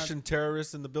like? not- Russian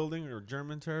terrorists in the building or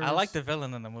German terrorists? I like the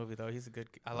villain in the movie though. He's a good.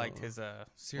 I liked Oh. his like the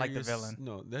Serious- villain.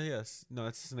 No, yes, no,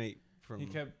 it's Snape from. He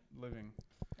kept living.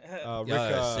 Rick.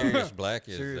 Sirius Black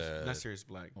is not Sirius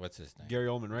Black. what's his name? Gary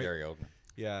Oldman, right? Gary Oldman.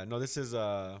 Yeah. No, this is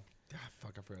fuck,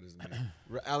 I forgot his name.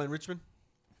 Alan Richmond.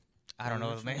 I don't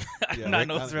know his name. Yeah, I don't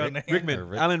know his real name. Rickman.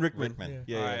 Or Alan Rickman. Rickman.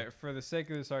 Yeah. All yeah. right, for the sake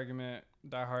of this argument,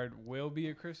 Die Hard will be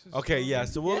a Christmas. Okay, movie? yeah.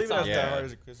 So we'll leave it as Yeah. Die Hard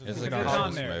as a Christmas It's movie. a It's on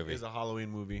Christmas there. movie. It's a Halloween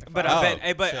movie. But Oh, I bet.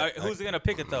 Hey, but shit. who's gonna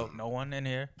pick it though? No one in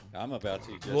here. I'm about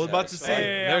to. Just We're about to have say-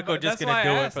 it. Yeah, Lyrical but just that's gonna why do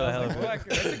I it asked. for the I hell was of like, it.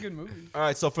 well, that's a good movie. All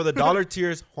right. So for the dollar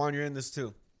tiers, Juan, you're in this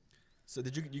too. So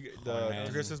did you the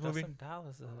man. Christmas That's movie? some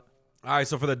dollars. All right.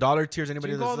 So for the dollar tiers,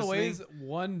 anybody Jingle All that's the Way listening, is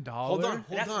 $1. hold on.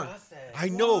 That's what Hold on. I said. I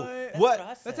know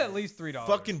what. That's at least $3.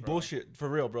 Fucking bro. bullshit for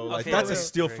real, bro. Like Okay, that's a at least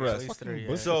steal three, for at us. least three, Fucking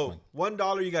yeah. So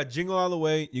 $1, you got Jingle All the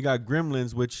Way, you got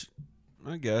Gremlins, which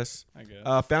I guess. I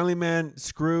guess. Family Man,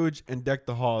 Scrooge, and Deck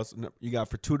the Halls. You got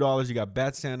for $2. You got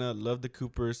Bad Santa, Love the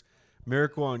Coopers,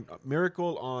 Miracle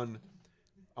on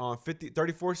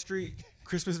 34th Street,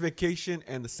 Christmas Vacation,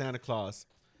 and the Santa Claus.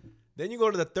 Then you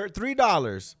go to the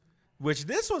 $3, which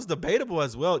this one's debatable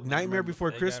as well. Nightmare Before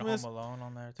They got Christmas, Home Alone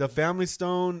on there. The too. Family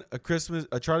Stone,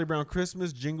 a Charlie Brown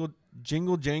Christmas, Jingle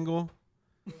Jangle.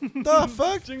 The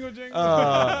fuck? Jingle Jingle.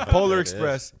 Polar That is.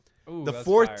 Express. Ooh, The that's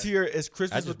fourth fire. tier is I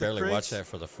Christmas just with the barely Cranks. watched that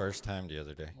for the first time the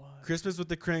other day. Christmas with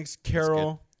the Cranks,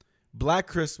 Carol, Black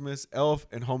Christmas, Elf,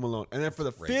 and Home Alone. And then for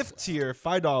the Great fifth list. tier,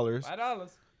 $5, $5.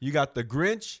 you got The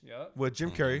Grinch Yep. with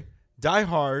Jim Carrey, Die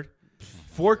Hard,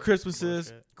 Four Christmases,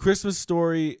 Bullshit. Christmas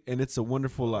Story, and It's a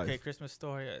Wonderful Life. Okay, Christmas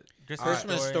Story.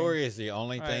 Christmas Story is the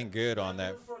only All thing right. good on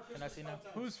that. Can I see now?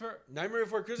 Who's for? Nightmare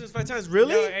Before Christmas 5 times?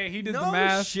 Really? No, hey, he did No the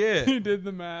math. shit. He did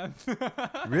the math.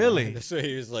 Really? So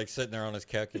he was like sitting there on his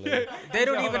calculator. They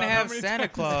don't Hold even on, how have many Santa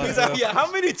times? Claus. He's like, yeah,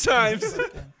 how many times?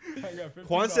 I got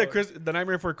Juan said $15. The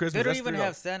Nightmare Before Christmas. They don't that's even $3.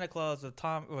 have Santa Claus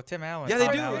with Tim Allen. Yeah, they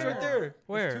Tom do. Allen. It's right there.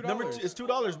 Where? $2. It's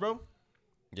 $2, bro.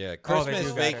 Yeah, Oh, they Christmas do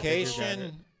got it. They do got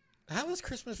Vacation. How was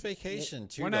Christmas Vacation?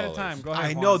 $2. One at a time. Go ahead.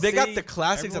 I Juan. know they got See, the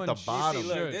classics at the everyone should bottom. see,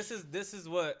 Look, Should.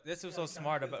 this was so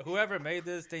smart about whoever made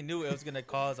this. They knew it was gonna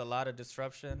cause a lot of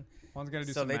disruption, Juan's gotta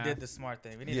do so some they math. did the smart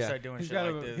thing. We need Yeah. to start doing He's shit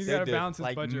gotta, like this, he's They gotta did. balance his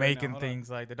like budget making right things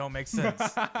like that don't make sense.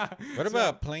 What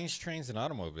about planes, trains, and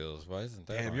automobiles? Why isn't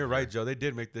that? Damn, on you're here? right, Joe. They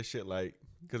did make this shit like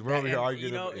because we're over here And,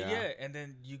 arguing. you know, about- yeah. And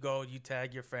then you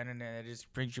tag your friend, and then it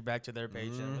just brings you back to their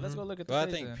page. And let's go look at the Well, I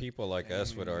page think then. people like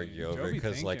us would argue Joe over be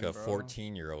because like a thinking, bro.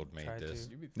 14-year-old made Try this.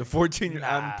 to. You be The thinking. 14.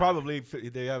 Nah. Probably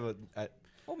they have a at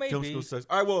Well, film maybe. school studies.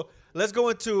 All right, well, let's go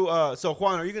into. So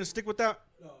Juan, are you gonna stick with that?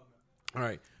 No, All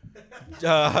right.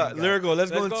 Lyrical.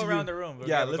 Let's go Let's into go around the room.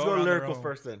 Yeah, let's go around the lyrical room.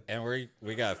 first then. And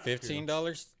we got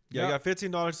 $15. Yeah, you got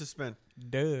 $15 to spend.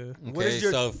 Duh. What is Okay,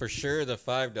 your- so for sure the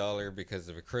 $5 because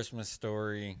of A Christmas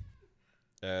Story,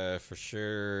 for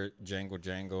sure Jangle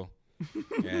Jangle,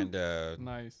 and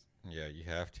Nice. yeah, you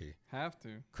have to. Have to.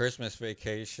 Christmas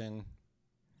Vacation.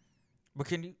 But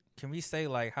can we say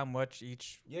like how much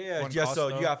each? Yeah. One Yeah. cost, So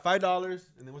though? you got $5,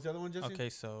 and then what's the other one, Jesse? Okay,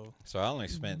 so So I only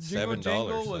spent Jingle $7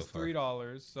 Jangle so was far.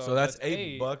 $3. So that's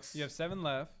 $8. You have 7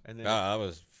 left. And then I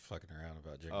was fucking around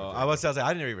about Jingle. I Jangle. was like,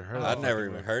 I never even heard of that. I'd never fucking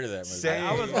even movie. heard of that movie. Same.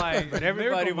 I was like, But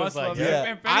everybody Lyrical was must like, love yeah. that.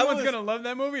 If I anyone's was- gonna love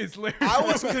that movie, it's Lyrical. I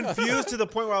was confused to the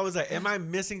point where I was like, am I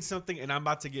missing something? And I'm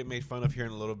about to get made fun of here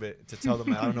in a little bit to tell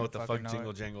them I don't know what the Fucking fuck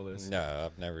know Jingle it. Jangle is. No,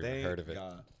 I've never even Thank heard of it.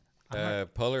 God.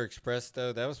 Polar Express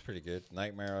though, that was pretty good.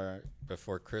 Nightmare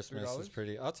Before Christmas is $3?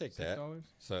 pretty. I'll take that. $6.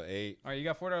 So 8. All right, you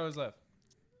got $4 left.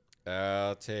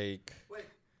 I'll take. wait.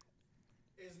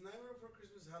 Is Nightmare Before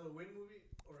Christmas a Halloween movie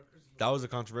or a Christmas That was a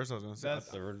controversial. I was gonna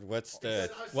say.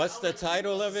 That's What's the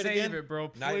title of it save again? it, bro.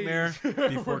 Please. Nightmare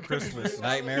Before Christmas.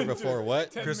 Nightmare Before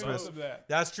what? 10 Christmas. minutes of that.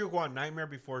 That's true, Juan. Nightmare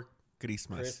Before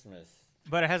Christmas. Christmas.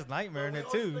 but it has nightmare in it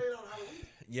too. Played on Halloween.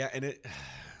 Yeah, and it.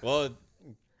 Well,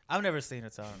 I've never seen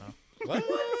it, so I don't know. what?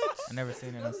 I've never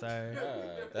seen it. I'm sorry.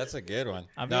 That's a good one.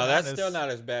 I'm No, being that's honest. still not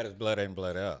as bad as Blood In,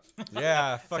 Blood Out.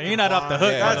 Yeah, fucking you're not off the Juan.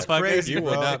 hook, That's motherfucker. crazy, You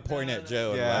bro. will not point at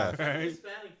Joe Yeah. and laugh.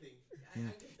 Hispanic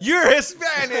thing. You're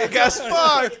Hispanic as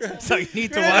fuck. So you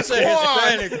need to You're watch That's a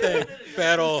Juan. it. Hispanic thing,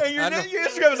 Battle. And your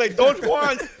Instagram is like, don't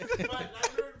Juan. But Nightmare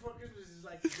Before Christmas is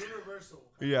like universal.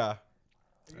 Yeah.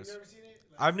 You've never seen it?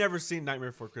 Like, I've never seen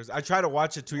Nightmare Before Christmas. I tried to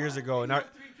watch it 2 years ago,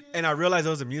 and I realized it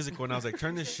was a musical, and I was like,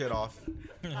 turn this shit off.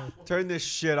 Turn this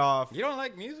shit off. You don't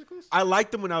like musicals? I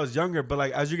liked them when I was younger, but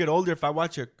like as you get older, if I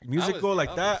watch a musical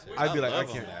like that, I'd be like, I love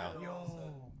 'em can't. now.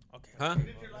 Okay. Huh?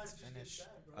 Let's finish.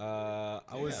 I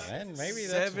was. Yeah, man, maybe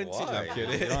that's 17. why. I'm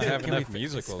kidding. You don't have Can we enough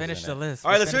musicals. finish in the it. list?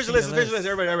 All right, We're let's finish the list. finishing Let's finish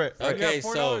the list. Everybody. Okay,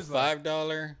 got so $4 left.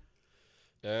 $5.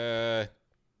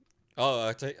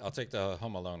 I'll take the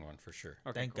Home Alone one for sure.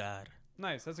 Okay, Thank cool. God.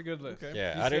 Nice. That's a good list.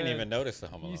 Yeah, You I didn't said- even notice the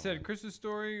Home Alone. You said one. Christmas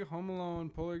Story, Home Alone,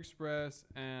 Polar Express,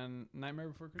 and Nightmare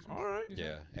Before Christmas. All right. you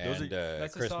said? Yeah, Those and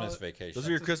that's a Christmas solid- Vacation. Those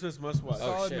are your Christmas must watch.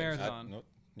 Oh, solid shit. marathon. Nope.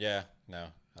 Yeah, no,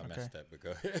 I Okay. messed up. But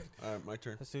go ahead. All right, my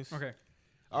turn. Jesus. Okay.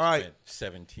 All right.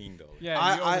 Spent $17. Yeah,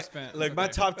 you I overspent. like my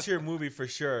Okay. top tier movie for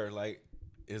sure. Like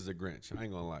is The Grinch. I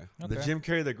ain't gonna lie. The Okay. Jim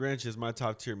Carrey The Grinch is my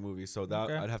top tier movie. So that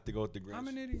Okay. I'd have to go with The Grinch. I'm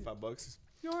an idiot. $5.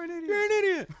 You're an idiot.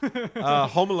 You're an idiot.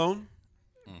 Home Alone.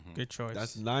 Good choice.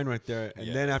 That's 9 right there. And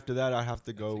Yeah. then after that, I have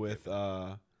to go That's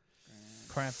a with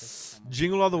Krampus.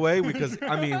 Jingle All the Way because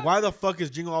I mean, why the fuck is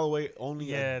Jingle All the Way only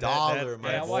Yeah, $1, that- my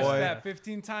Yeah, I That's watched boy? that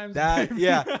 15 times. That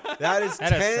yeah, that is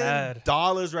That is sad.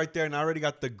 $10 right there, and I already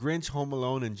got The Grinch, Home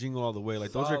Alone, and Jingle All the Way.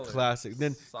 Like those are Solid. classics.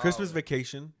 Then Christmas Solid.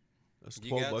 Vacation, that's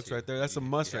You $12 got to. right there. That's a You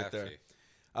must right have there.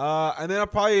 to. And then I'll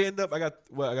probably end up. I got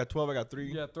 12. I got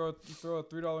 3. Yeah, throw a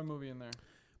 $3 movie in there.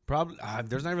 Probably.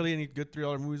 There's not really any good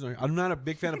 $3 movies on here. I'm not a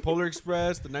big fan of Polar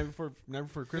Express. The Night Before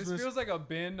This Christmas. feels like a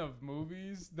bin of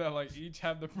movies that like each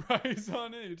have the price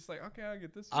on it. You're just like, okay, I'll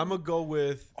get this. I'm gonna go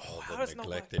with. All how the does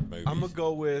neglected movies. I'm gonna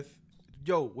go with.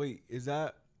 Yo, wait, is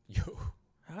that? Yo,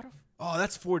 How the Oh,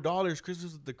 that's $4.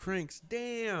 Christmas with the Cranks.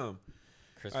 Damn. All right,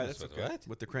 Christmas that's with okay. what?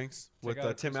 With the Cranks Check with out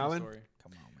A Tim Christmas Allen. Story.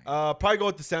 Come on, man. Probably go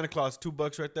with the Santa Claus.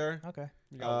 $2 right there. Okay.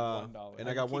 You got $1. And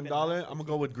I got keeping $1. that? I'm gonna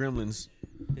go with Gremlins.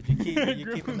 Did you keep? Did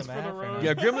you keeping the Gremlins for the math? or road. not?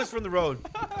 Yeah, Gremlins from the road.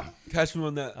 Catch me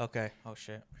on that. Okay. Oh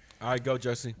shit. All right, go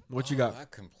Jesse. What you got? I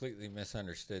completely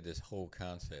misunderstood this whole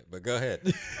concept. But go ahead.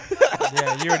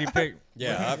 Yeah, you already picked.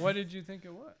 Yeah, What did you think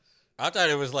it was? I thought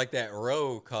it was like that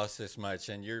row cost this much,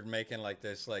 and you're making like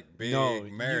this like big No,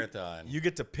 marathon. You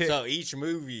get to pick So each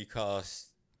movie costs.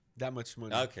 that much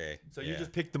money. Okay. So you yeah.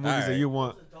 just pick the movies that Alright. you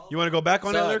want. You want to go back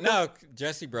on So, that? Lyrical? no,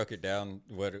 Jesse broke it down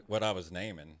what I was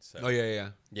naming. So Oh yeah.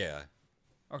 yeah.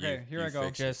 Okay, You- here you I go.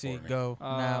 fix it Jesse, for me. go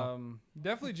now.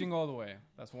 Definitely Jingle All the Way.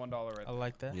 That's $1 right I there.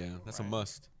 like that. Yeah, that's a Right.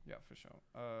 must. Yeah, for sure.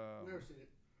 Never seen it.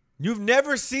 You've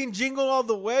never seen Jingle All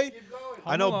the Way? Keep going.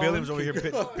 I know Alone. Billiam's over here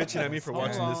bitching at me for Home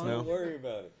watching this Alone. now. worry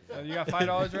about it. You got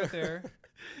 $5 right there.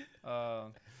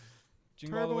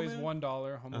 Jingle All the Turbo Way is Man.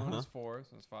 $1. Home Alone Uh-huh. is $4,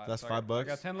 so it's 5. That's So I got- $5. I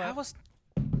got 10 I left. was.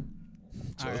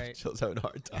 All right. Joe's having a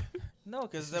hard time. No,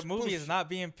 because the movie is not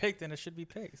being picked and it should be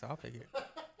picked, so I'll pick it.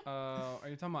 Are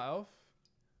you talking about Elf?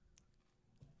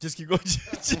 Just keep going.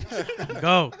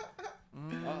 Go.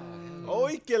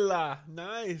 Oikela.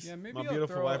 Nice. Yeah, maybe My I'll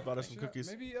beautiful throw wife it- bought us some should I- cookies.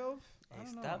 Maybe Elf. I Hey,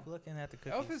 don't stop know. looking at the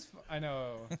cookies. Elf is. I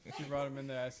know. She brought him in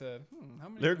there. I said, how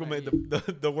many? Lyrical can I made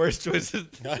eat? the worst choices.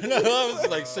 I know. I was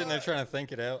like sitting there trying to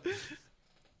think it out.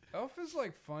 Elf is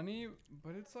like funny,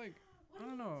 but it's like I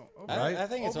don't know. Right? I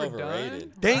think it's overdone?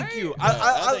 overrated. Thank Right? you. No,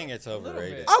 I I think it's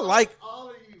overrated. bit. I like. All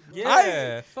of you.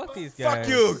 Yeah. Fuck these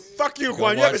guys. Fuck you, Go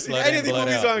Juan. You watch haven't seen Blood any In, of these Blood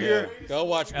movies Out. on Yeah. here. Go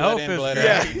watch Elf Blood In, is Blood great.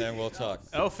 Out, and then we'll talk.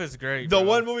 Elf is great. The bro.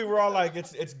 one movie we're all like,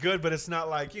 it's good, but it's not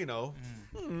like it's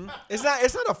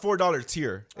not a $4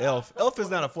 tier. Elf is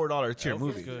not a $4 tier Elf is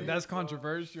movie. good. That's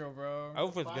controversial, bro.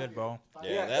 Elf is good, bro.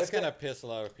 Yeah, that's gonna piss a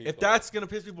lot of people. If that's gonna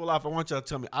piss people off, I want y'all to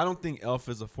tell me. I don't think Elf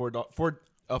is a $4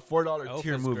 Elf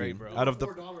tier is movie. great, bro. Out of the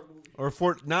 $4 movie. or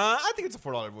four. Nah, I think it's a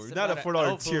 $4 movie, It's not a about $4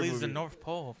 elf who tier leaves movie the North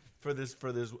Pole. for this.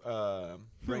 Breakdown.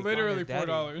 Literally his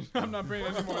daddy. $4. I'm not paying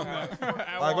any more than that. At All right,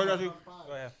 go Walmart. Jesse.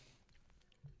 Go ahead.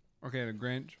 Okay, the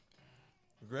Grinch.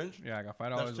 Grinch. Yeah, I got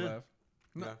That's $5 two. left.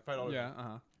 Yeah, $5. Yeah,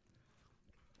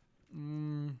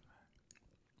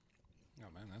 Oh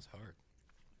man, that's hard.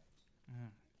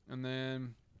 and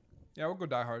then yeah, we'll go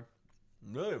Die Hard.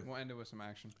 Really? We'll end it with some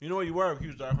action. You know what? You were a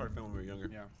huge Die Hard fan when we were younger.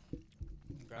 Yeah,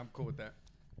 I'm cool with that.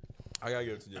 I gotta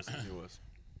give it to Jesse. He was.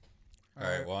 All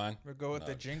right, Juan. We'll go with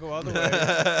the No. Jingle All the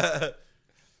Way.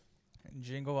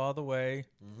 Jingle All the Way.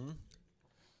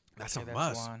 That's Okay, a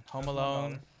must. one. Home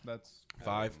Alone. That's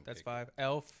 5. That's 5.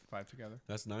 Elf. 5 together.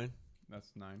 That's 9.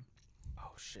 That's 9.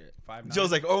 Oh shit. 5 9.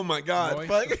 Joe's like, oh my god, Royce,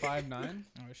 fuck. the 5 9.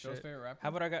 Oh Joe's shit. favorite rapper. How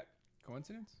about I got?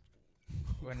 Coincidence?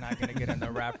 We're not gonna get into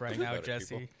rap right Think now, about it,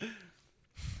 Jesse.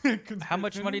 How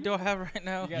much money do I have right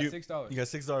now? You got $6. You got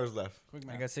 $6 left. Quick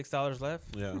I math. got $6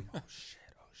 left. Yeah. Oh shit.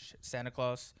 Oh shit. Santa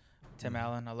Claus. Tim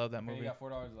Allen. I love that Okay, you movie. got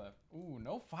 $4 left. Ooh,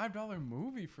 no $5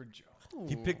 movie for Joe.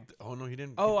 He picked. Oh no, he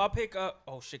didn't. Oh, I'll pick.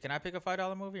 Oh shit, can I pick a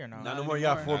 $5 movie or no? not no not more. You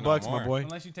got anymore. $4, Not no my more. boy.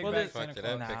 Unless you take Well, back this- Santa Fucked it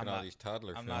Claus. up Nah, picking I'm all not- these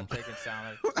toddler I'm films. not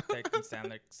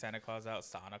taking Santa Claus out.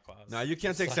 Santa Claus. Nah, you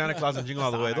can't take Santa Claus and Jingle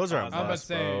All the Way. Santa Those are a Claus. I'm about to bust,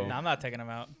 say- bro. No, I'm not taking him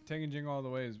out. Taking Jingle All the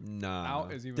Way is Nah,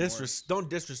 Out is even worse. Don't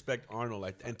disrespect Arnold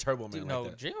like and Turbo Man Dude, like no,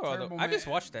 that. Jingle All the Turbo I just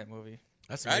Man. watched that movie.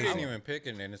 That's I amazing. didn't even pick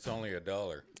it, and it's only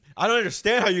 $1. I don't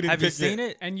understand how you didn't Have you pick seen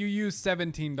it? And you used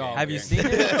 $17. Have you Yeah. seen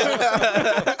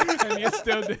it? and you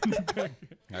still didn't pick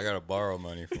it. I gotta borrow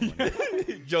money from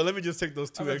one. Joe, let me just take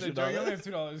those I two was extra about to say, Joe, you only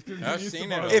dollars. have $2. 'cause I've you used seen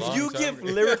to it borrow a If long you time give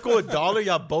ago. Lyrical $1,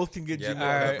 y'all both can get Yeah, Jingle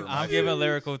All All the Way. right, cover I'm my giving shit.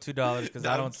 Lyrical $2 because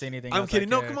I don't see anything. I'm else kidding.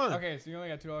 I No, care. come on. Okay, so you only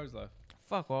got $2 left.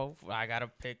 Fuck. Well, I gotta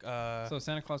pick. So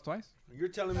Santa Claus twice? You're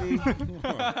telling me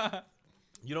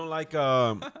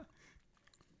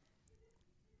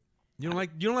you don't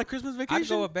like you don't like Christmas I'd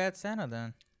Vacation? go with Bad Santa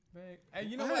then. Hey,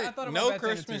 you know what? I thought about No Bad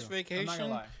Santa Christmas too. I'm not Vacation? gonna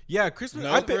lie. Yeah, Christmas.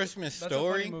 No I picked, Christmas That's a funny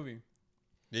Story. movie.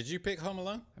 Did you pick Home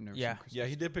Alone? I've never Yeah. seen Christmas. yeah,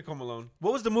 he did pick Home Alone.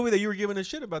 What was the movie that you were giving a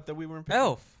shit about that we weren't picking?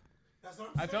 Elf. That's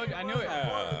what I told you, I knew it.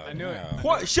 Oh, I knew it. no.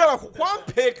 Juan, shut up. Juan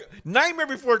picked Nightmare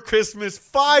Before Christmas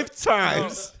 5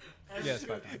 times. Yes,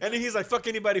 5 times. And then he's like, fuck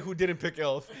anybody who didn't pick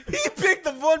Elf. He picked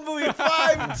the one movie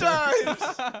 5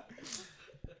 times.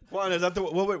 Juan, is that the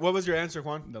what was your answer,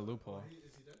 Juan? The loophole.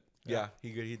 Yeah,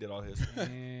 he did all his.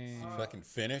 Dang. Fucking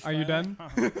finished. Are you done?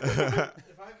 If I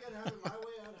could have it my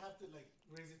way, I'd have to like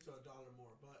raise it to $1 more.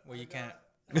 But Well, I you got can't.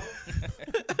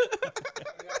 Elf.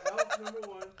 I got Elf number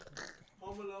 1,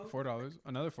 Home Alone, $4.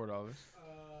 Another $4.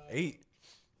 8.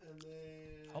 and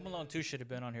then Home Alone 2 should have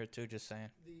been on here too. Just saying.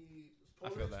 the I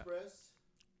Polar feel that. Express.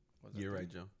 Was it You're three? right,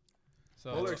 Joe.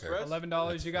 So Polar Express?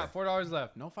 $11. You got $4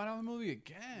 left. No $5 movie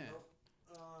again.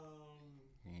 Um,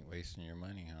 You ain't wasting your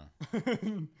money, huh?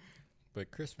 But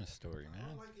Christmas Story, I man.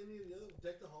 don't like any of the other.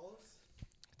 Deck the Halls.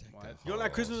 Deck What? the You don't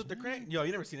like Christmas halls. with the Crank? Yo,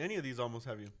 you never seen any of these almost,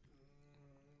 have you?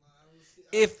 I don't see-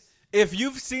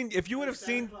 If you would have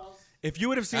Santa seen Claus. if you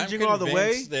would have seen I'm Jingle All the Way,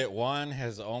 convinced that Juan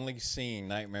has only seen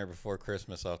Nightmare Before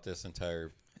Christmas off this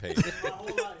entire page. My whole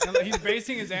life. And he's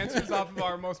basing his answers off of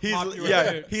our most he's popular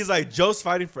picks. he's like Joe's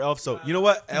fighting for Elf. So you know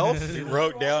what, Elf, He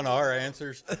wrote down our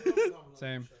answers.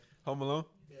 Same. Home Alone.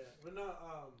 Yeah, but no.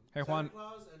 Hey, Santa Juan.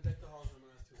 Claus and Deck the Halls are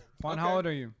my last two. Juan, Okay. how old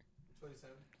are you?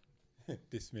 27.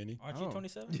 This many. Aren't Oh. you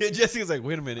 27? Yeah, Jesse's like,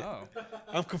 wait a minute, Oh.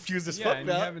 I'm confused as Yeah, fuck and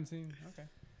you now. haven't seen. Okay.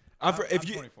 I'm I'm if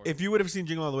you 24. if you would have seen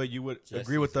Jingle All the Way, you would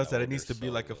agree with Jesse's us that it older needs to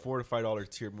be like a soul. $4 to $5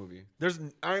 tier movie.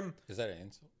 I'm Is that an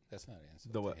insult? That's not an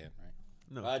insult. The what? To him, right?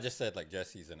 no. Well, I just said like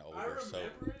Jesse's an I older remember soul.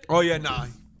 it. Oh yeah, nah.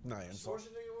 Schwarzenegger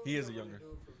He is a movie younger. didn't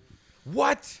do it for me.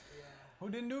 What? Who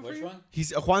didn't do it for Which you? one?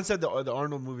 He's Juan said the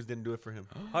Arnold movies didn't do it for him.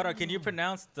 Hold on. Can you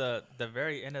pronounce the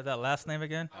very end of that last name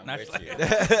again? I'm Not- with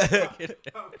you.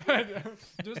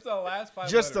 Just the last 5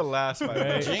 Just the letters. last 5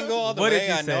 minutes. Jingle All the What did Way.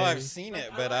 you I know say? I've seen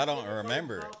it, but I don't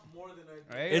remember it. More than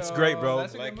I do. Hey, It's great, bro.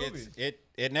 That's a Like good movie.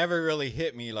 it never really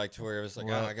hit me like to where it was like,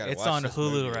 Well, oh, I gotta it's watch on this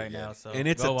Hulu movie right again. now, so And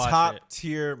it's go a watch top it.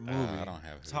 tier movie. I don't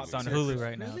have Top Hulu. It's on tier. Hulu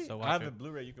right now, Really? so I watch have it. a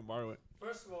Blu-ray. You can borrow it.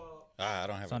 First of all, I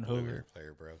don't have It's a on Blu-ray Hulu.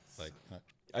 player, bro. Like,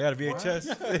 I got a VHS.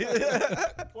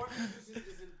 Four Christmases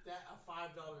isn't that a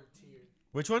 $5 tier?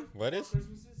 Which one? what is? Four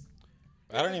Christmases?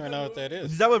 I don't even know what that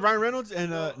Is is. that with Ryan Reynolds and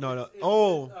no? It's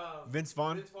Oh, with, Vince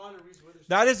Vaughn. Vince Vaughn and Reese Witherspoon.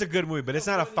 That is a good movie, but it's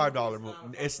not a Funny movie, $5 it's movie.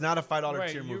 not a It's not a $5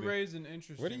 Wait, tier you movie. raised an Where do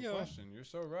interesting you go? question. You're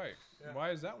so right. Yeah.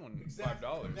 Why is that one Exactly.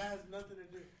 $5? That has nothing to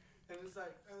do. And it's like,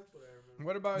 that's what I remember.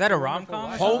 What about Is that a Your Wonderful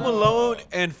rom-com? Life? Home Alone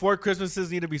and Four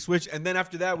Christmases need to be switched, and then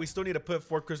after that, we still need to put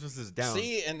Four Christmases down.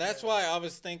 See, and that's why I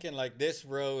was thinking like this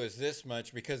row is this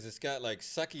much because it's got like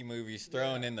sucky movies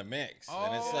thrown in the mix,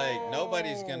 and it's like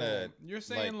nobody's gonna. Oh, You're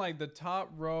saying like the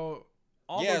top row.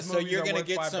 All Yeah, those so movies you're are gonna worth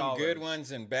get some $5. good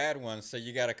ones and bad ones, so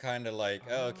you gotta kind of like,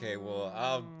 oh, okay, well,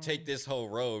 I'll take this whole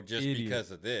row just Idiot.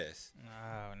 because of this.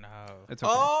 No, no. It's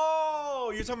okay.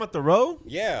 Oh, you're talking about the row?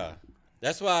 Yeah.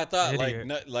 That's why I thought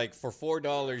Idiot. like for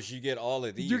 $4 you get all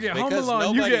of these. You get Home because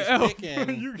Alone. You get nobody's Elf.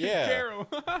 picking- you get yeah. Carol.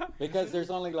 Because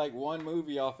there's only like one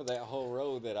movie off of that whole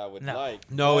row that I would No. like.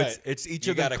 No, but it's each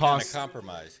you of them gotta kind of costs.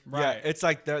 compromise. Yeah, Right. it's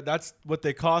like that's what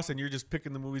they cost, and you're just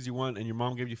picking the movies you want, and your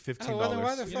mom gave you $15. Oh, well, then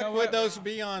why the You fuck know would what? those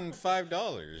be on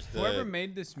 $5? Whoever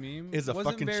made this meme Is a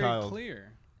wasn't fucking very child.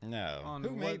 clear. No. on Who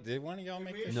what- made? Did one of y'all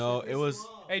make this? No, it was.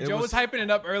 Hey, It Joe was- was hyping it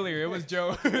up earlier. It was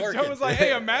Joe. Joe Working. was like,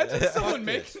 "Hey, imagine someone Fuck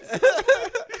making.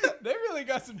 They really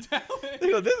got some talent, They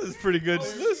go, this is pretty good. Oh,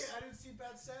 This- shit, I didn't see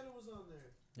Bad Santa was on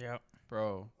there. Yep.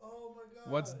 bro. Oh my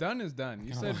god. What's done is done.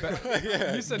 You said.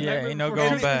 Yeah. You said. Yeah, Nightmare ain't no Before going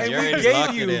Christmas. back. and You we already gave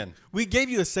locked it you, in. we gave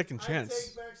you a second I chance.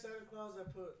 take back Santa Claus. I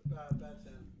put Bad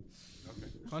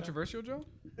Santa. Controversial, Joe.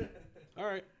 All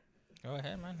right. Go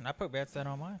ahead, man. I put Bad Santa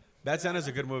on mine. Bad Santa's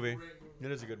a good movie.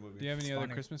 It is a good movie. Do you have any It's other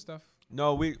funny. Christmas stuff?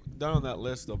 No, we done on that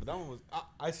list though, but that one was.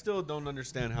 I still don't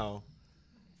understand how.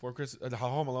 How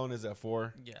Home Alone is at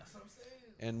 4, Yeah.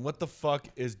 and what the fuck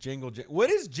is Jingle Jangle?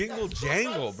 What is Jingle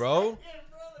Jangle, bro?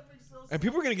 And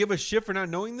people are gonna give a shit for not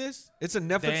knowing this. It's a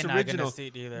They're Netflix not original. gonna see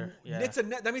it either. Yeah.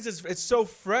 That means it's so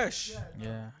fresh. yeah.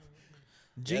 Yeah,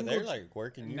 Jingle. they're like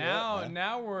working you Now, up, man.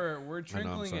 now we're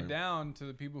trickling sorry. it down to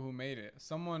the people who made it.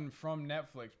 Someone from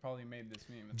Netflix probably made this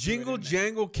meme. and threw it Jingle in there.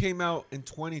 Jangle came out in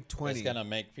 2020. It's gonna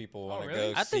make people want to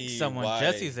really? go I think see someone why.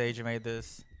 Jesse's age made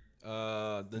this.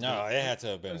 The- No, it had to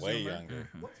have been A way Zoomer. younger.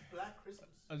 What's Black Christmas?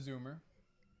 A Zoomer.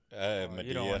 Medea.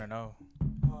 You don't want to know.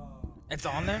 It's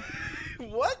on there.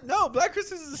 What? No, Black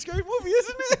Christmas is a scary movie,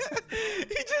 isn't it?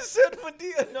 He just said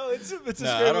Medea. No, it's a No,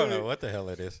 scary I don't movie. know what the hell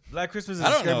it is. Black Christmas is I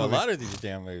a don't scary know movie. a lot of these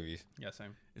damn movies. Yeah,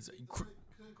 same. It's a It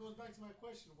goes back to my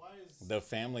question. Why is The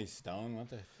Family Stone.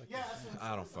 What the fuck? yeah? That's what I'm I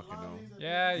saying. don't There's a fucking lot of know. these that-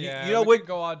 Yeah, You- yeah. you know we what- could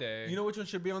go all day. You know which one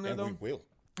should be on there And though? we will.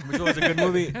 Which one was a good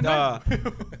movie?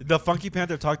 The Funky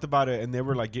Panther talked about it, and they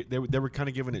were like, they were kind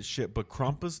of giving it shit. But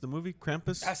Krampus, the movie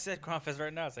Krampus, I said Krampus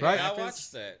right now. It's like Right? Yeah, I Krampus.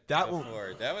 watched that. That one-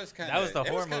 before. That was kind of. That was the it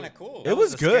horror was kind movie. of cool. it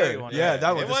was the scary good. one. Yeah,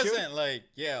 that was. It wasn't like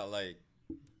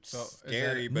So, is that-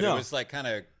 scary, but No. it was like kind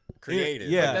of creative.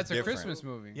 yeah. like, That's a different. Christmas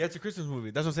movie. Yeah, it's a Christmas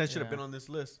movie. That's what I'm saying. It should have Yeah. been on this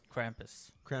list.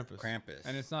 Krampus. Krampus. Krampus.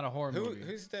 And it's not a horror Who, movie.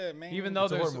 who's the main? Even though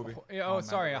It's a there's horror movie. Oh, Oh,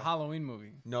 sorry, a man. Halloween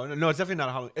movie. No, it's definitely not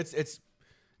a Halloween. It's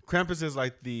Krampus is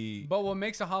like the But what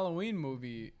makes a Halloween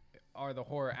movie are the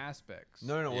horror aspects.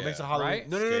 no. What Yeah. makes a Halloween? Right?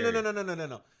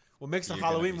 No. What makes a You're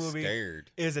gonna Halloween be movie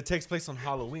Scared. is it takes place on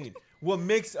Halloween. What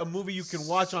makes a movie you can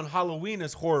watch on Halloween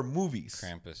is horror movies.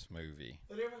 Krampus movie.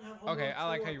 They don't even have Home Okay, Alone I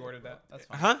like 2 how on you there, worded bro. that. That's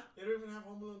fine. Huh? They don't even have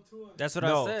Home Alone 2 on there. That's what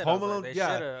No, I said. Home I was Alone- Like, yeah.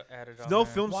 They should have added on No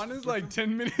there. films. Juan is like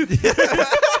 10 minutes. 15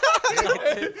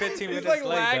 He's minutes like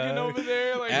late, lagging dog. over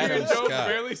there. Like, Adam you don't Scott.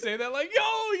 barely say that. Like,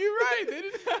 yo, you're right. They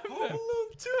didn't have Home that.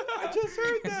 Alone 2. I just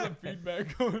heard There's that. some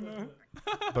feedback going on.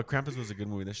 But Krampus was a good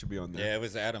movie. That should be on there. Yeah, it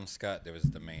was Adam Scott that was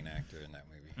the main actor in that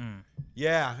movie.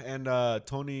 Yeah, and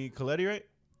Tony Colletti, right?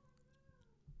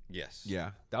 Yes.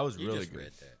 Yeah, that was You really just good.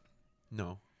 read that.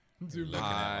 No. You're looking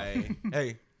at me.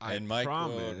 Hey, I And Michael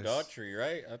promise. Daughtry,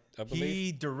 right? I believe.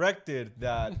 He directed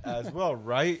that as well,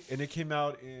 right? And it came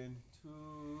out in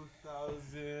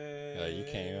 2000. You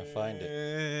can't even find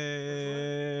it.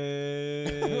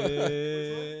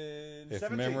 If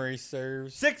 17. memory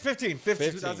serves. 15,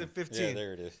 15. 2015. Yeah,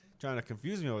 there it is. Trying to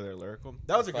confuse me over there, Lyrical.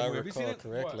 That was a If good I movie. Have you seen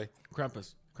recall it? correctly.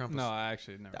 Krampus. No, I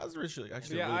actually never. That was actually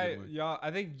Yeah, a really good movie.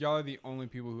 I think y'all are the only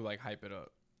people who like hype it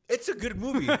up. It's a good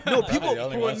movie. No, people. I'm the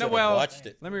only ones that have watched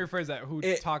it. Let me rephrase that. Who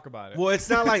It- talk about it? Well, it's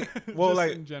not like Just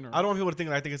like in general. I don't want people to think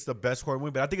I think it's the best horror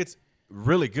movie, but I think it's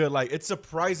really good. Like it's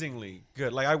surprisingly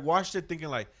good. Like I watched it thinking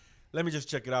like, let me just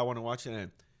check it out. I want to watch it,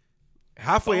 and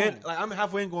halfway in, like I'm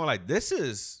halfway in going like, this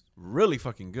is really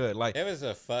fucking good. Like It was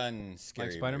a fun,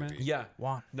 scary Spider-Man? movie. yeah,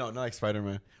 Juan. no, not like Spider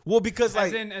Man. Well, because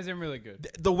like as in really good.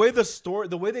 the way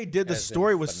they did the As in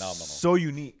story was phenomenal. so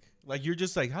unique. Like you're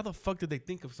just like, how the fuck did they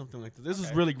think of something like this? This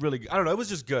is really, really good. I don't know. It was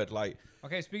just good. Like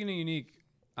Okay, speaking of unique,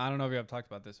 I don't know if you have talked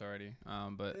about this already,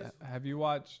 but have you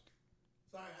watched?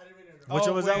 Sorry, I didn't mean to interrupt. Which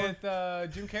one was that one?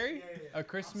 with Jim Carrey? Yeah, yeah. A I'm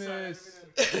Christmas. sorry, I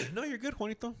didn't mean to- no, you're good,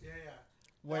 Juanito. Yeah, yeah.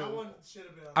 Wait, That one should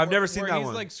have been. on I've there. never seen where that he's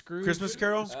one. like Scrooge. Christmas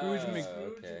Carol. Scrooge Mc. Okay. Oh,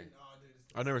 dude, it's-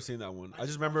 I've never seen that one. I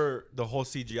just remember the whole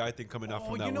CGI thing coming out Oh,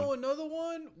 from that you know one. another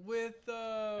one with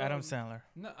Adam Sandler.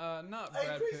 not Hey,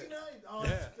 Brad Crazy Pitt. Night. Oh, Yeah.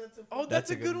 that's a. Oh, That's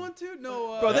that's a a good good one. one too.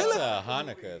 No, Bro, they That's look-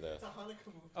 Hanukkah, though. It's a Hanukkah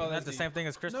movie. Oh, That's the deep. same thing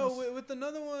as Christmas. No, with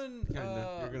another one.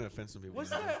 You're gonna offend some people. What's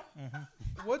now. that?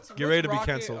 What's Get ready to be Rocket-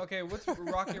 canceled. Okay, what's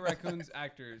Rocket Raccoon's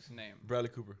actor's name? Bradley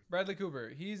Cooper. Bradley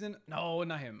Cooper. He's in. No,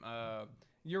 not him.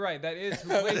 You're right. That is who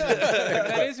plays him.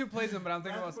 That is who plays him. But I'm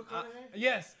thinking about. Matthew McConaughey?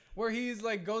 Yes, where he's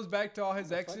like goes back to all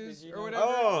his exes or whatever.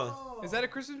 Oh, Is that a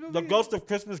Christmas movie? the Ghost of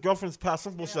Christmas Girlfriend's Past.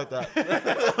 Some bullshit like that.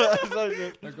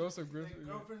 The Ghost of Griffith.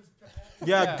 Girlfriend's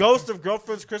yeah, Yeah. Ghost of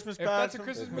Girlfriend's Christmas If Past. that's a The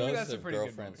Christmas movie, Ghost that's a of pretty good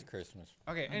Girlfriend's movie. Christmas.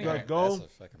 Okay. Gotta Anyway. go. That's a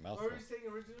fucking What mouthful. were you saying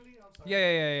originally? I'm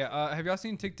sorry. Yeah. Have y'all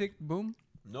seen Tick Tick Boom?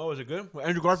 No, is it good?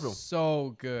 Andrew Garfield.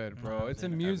 So good, bro. It's a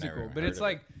I've musical, never but heard it's of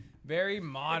like very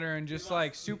modern, just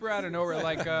like super out of nowhere.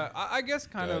 Like I guess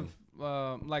kind of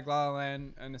like La La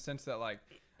Land in the sense that like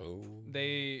Oh.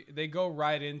 they go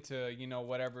right into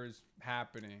whatever's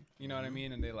happening. You know what I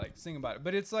mean? And they like sing about it.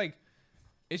 But it's like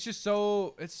it's just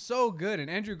it's so good. And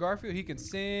Andrew Garfield, he can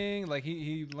sing. Like he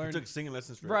He learned took singing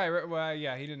lessons for right. Well,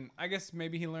 yeah, he didn't. I guess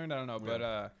maybe he learned. I don't know.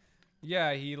 But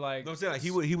yeah, he like. No, I'm saying like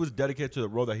he was dedicated to the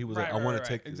role that he was like, I want to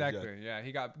take this. exactly. Yeah,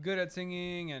 he got good at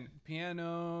singing and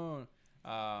piano.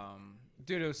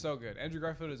 Dude, it was so good. Andrew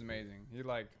Garfield is amazing. He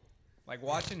like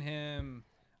watching him.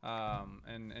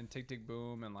 and Tick Tick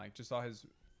Boom and like just all his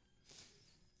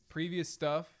previous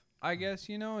stuff, I guess,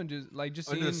 you know, and just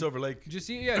Under the Silver Lake. just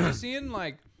seeing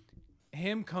like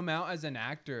him come out as an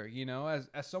actor, you know, as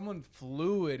someone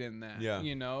fluid in that, Yeah.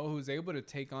 you know, who's able to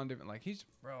take on different, like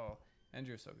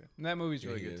Andrew's so good. And that movie's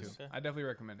really he good is. too. I definitely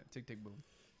recommend it. Tick Tick Boom.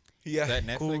 Yeah. Is that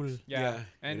Netflix? Cool. Yeah, Yeah,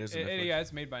 and it is on Netflix. yeah,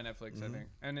 it's made by Netflix, I think,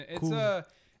 and it's Cool.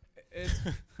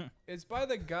 it's by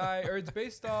the guy, or it's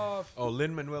based off. Oh,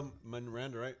 Lin-Manuel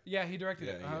Miranda, right? Yeah, he directed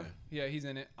it. Yeah, Yeah, he's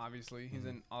in it. Obviously, he's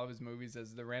in all of his movies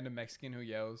as the random Mexican who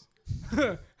yells.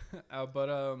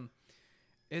 But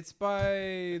it's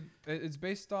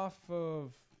based off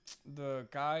of the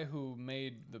guy who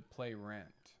made the play Rent.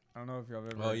 I don't know if y'all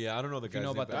ever. Oh yeah, I don't know the If you guy's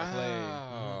know name, about but- that play.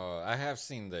 Oh, I have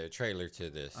seen the trailer to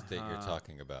this that you're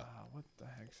talking about. What the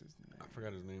heck's his name? I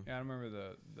forgot his name. Yeah, I remember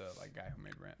the like guy who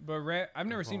made Rent. But Rent, I've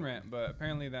never seen Rent, but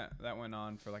apparently that went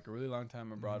on for like a really long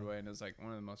time on Broadway, and it was like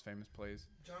one of the most famous plays.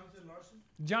 Jonathan Larson.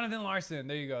 Jonathan Larson,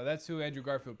 there you go. That's who Andrew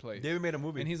Garfield played. David made a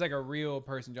movie. And he's like a real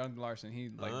person, Jonathan Larson. He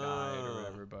like died or Ah.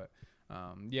 whatever, but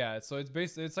yeah. So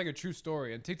it's like a true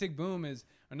story. And Tick Tick Boom is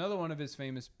another one of his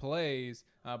famous plays,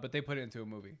 but they put it into a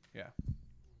movie. Yeah.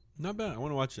 Not bad. I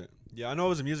want to watch it. Yeah, I know it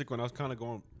was a music one. I was kind of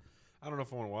going. I don't know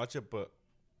if I want to watch it, but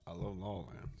I love La La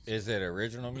Land. Is it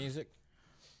original music?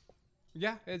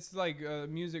 Yeah, it's like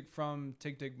music from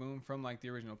Tick Tick Boom from like the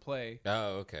original play.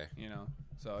 Oh, okay. You know,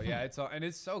 so yeah, it's all, and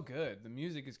it's so good. The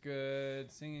music is good,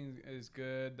 singing is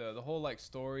good. The whole like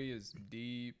story is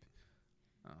deep.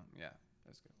 Yeah,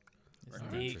 that's good.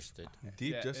 I'm deep. interested.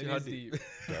 Deep, Yeah, Jesse. it How is deep?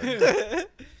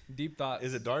 Deep thoughts.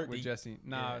 Is it dark? with Deep. Jesse?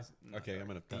 Nah. Yeah. it's not Okay, dark. I'm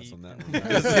gonna pass Deep. on that one.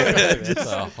 That's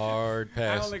a hard I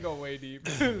pass. only go way deep.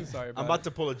 Sorry. I'm about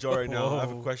to pull a Joe right now. I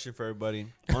have a Whoa. question for everybody.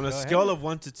 On a Go scale ahead. of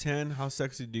 1 to 10, how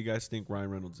sexy do you guys think Ryan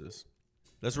Reynolds is?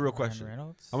 That's a real Ryan question.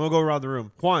 Reynolds? I'm gonna go around the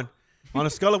room. Juan, on a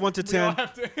scale of 1 to 10,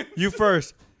 you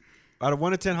first. Out of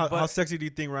 1 to 10, how But- sexy do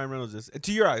you think Ryan Reynolds is?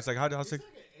 To your eyes, like how He's sexy?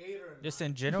 like an 8 or a Just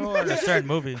in general or in a certain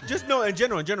movie? Just no, in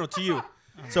general, to you.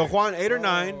 So Juan, 8 or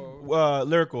 9,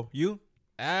 lyrical. You?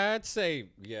 I'd say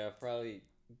probably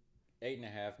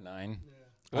 8.5, 9. Yeah.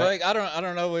 Well, like I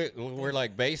don't know. We're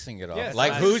like basing it off. Yes,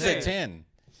 like I who's say. at 10?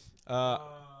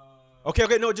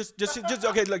 Okay, no, just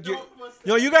okay. Like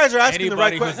you guys are asking the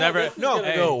right Anybody who's question. ever No,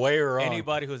 Hey, Go way wrong.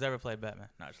 anybody who's ever played Batman.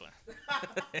 No, just lying.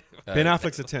 Ben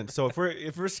Affleck's a 10. So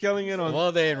if we're scaling it on,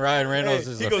 Well, then Ryan Reynolds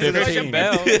Hey, is he a goes in Christian 15.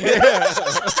 Bell.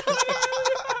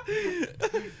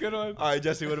 Good one. all right,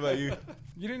 Jesse, what about you?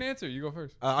 You didn't answer. You go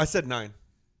first. I said 9.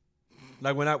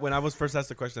 Like when I was first asked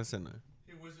the question, I said 9.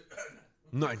 He was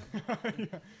 9.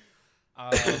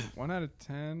 1 out of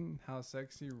 10. How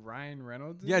sexy Ryan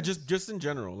Reynolds is? Yeah, just in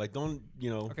general. Like don't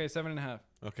Okay, 7.5.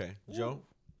 Okay, Joe,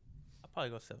 I'll probably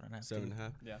go 7.5.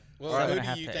 7.5. Yeah. Well, Seven who and a do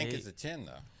half you to think 8. is a 10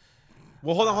 though?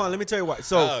 Well, hold on. Let me tell you why.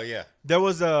 So oh yeah. there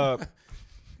was Start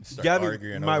Gabby.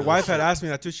 arguing My over wife this had shit. asked me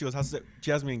that too. She goes,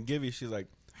 she asked me in Gibby. She's like,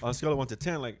 on a scale of 1 to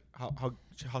 10, like how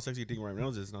sexy do you think Ryan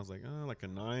Reynolds is? And I was like, like a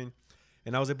 9.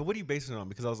 And I was like, but what are you basing it on?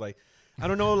 Because I was like, I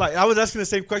don't know. Like I was asking the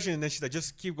same question, and then she's like,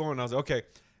 just keep going. And I was like, okay.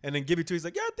 And then Gibby too, he's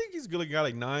like, yeah, I think he's a good looking guy,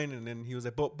 like 9. And then he was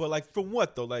like, but like from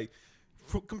what though? Like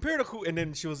compared to who? And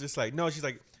then she was just like, no. She's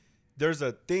like, there's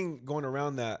a thing going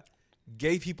around that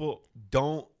gay people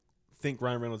don't think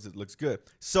Ryan Reynolds looks good.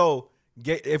 So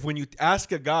if when you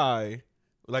ask a guy,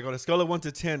 like on a scale of 1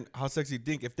 to 10, how sexy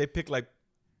do you think? If they pick like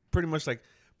pretty much like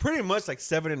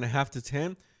 7.5 to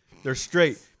 10, they're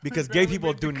straight because gay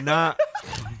people do not.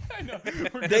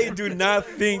 They do not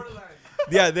think.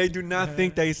 Yeah, they do not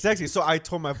think that he's sexy. So I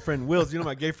told my friend Wills,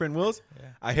 my gay friend Wills, Yeah.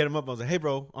 I hit him up. I was like, hey,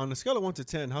 bro, on a scale of 1 to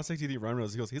 10, how sexy do you think Ryan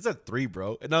Reynolds is? He goes, he's a 3,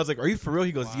 bro. And I was like, are you for real?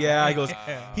 He goes, yeah. He goes,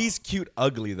 he's cute,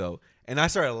 ugly, though. And I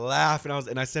started laughing.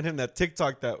 I sent him that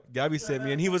TikTok that Gabby sent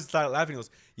me, and he was started laughing. He goes,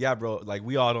 yeah, bro, like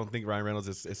we all don't think Ryan Reynolds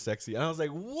is sexy. And I was like,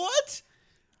 what?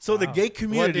 So the gay What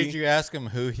community. did you ask him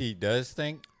who he does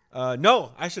think?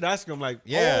 No, I should ask him. Like,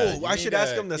 Yeah, you I should need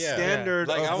ask to- him the yeah. standard.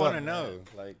 Like of I what- want to know.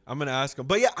 Like I'm gonna ask him.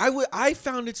 But yeah, I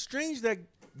found it strange that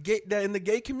that in the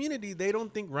gay community they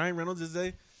don't think Ryan Reynolds is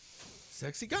a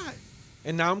sexy guy,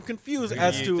 and now I'm confused who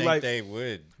as do you to think like. they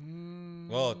would.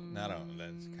 Well, I don't.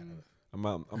 That's kind of.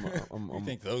 I'm You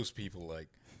think those people like?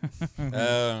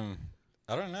 I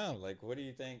don't know. Like, what do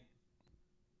you think?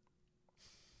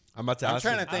 I'm about to I'm ask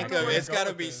trying him. to think don't know of. where to It's go got to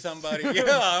with be this. somebody.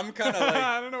 Yeah, I'm kind of like.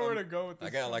 I don't know where to go with this.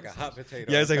 I got like a hot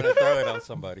potato. Yeah, I'm it's like- gonna throw it on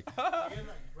somebody. Again,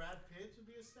 like Brad Pitt would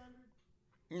be a standard.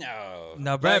 No.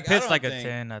 No, Brad Like, I Pitt's don't like a think-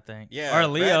 10, I think. Yeah. Or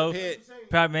Leo. Brad Pitt. I'm saying,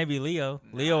 Probably maybe Leo.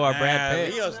 Leo or Brad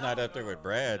Pitt. Leo's not up there with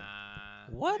Brad.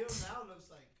 What? Leo now looks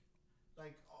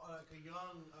like a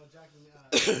young Jack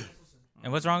Nicholson.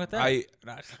 And what's wrong with that? I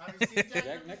Have you seen Jack?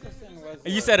 Jack Nicholson was.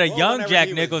 You said a young whenever Jack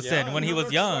he was Nicholson young. when he was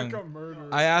Looks young. like a murderer.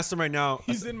 I asked him right now.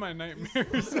 He's in my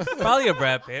nightmares. Probably a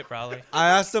Brad Pitt, probably. I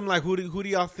asked him like, who do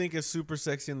y'all think is super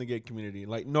sexy in the gay community?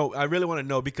 Like, no, I really want to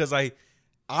know because I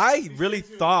really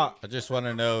thought. I just want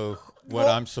to know what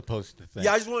I'm supposed to think.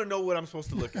 Yeah, I just want to know what I'm supposed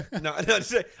to look at. No,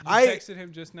 You I texted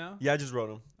him just now. yeah, I just wrote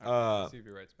him. Let's see if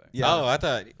he writes back. Yeah. Oh, I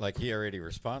thought like he already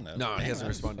responded. No, he Damn, hasn't that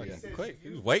was responded fucking yet. Quick, he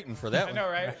was waiting for that I one. know,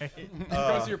 right?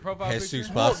 Go to your profile Jesus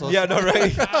picture. Pasos, Yeah, no,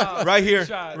 right, Wow. right here,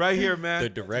 Shot. right here, the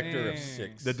man. director of Dang.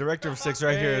 Six. The director of Six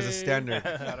right here is a Hey. standard.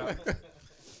 Shout out.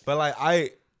 But like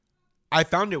I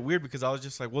found it weird because I was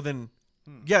just like, well then,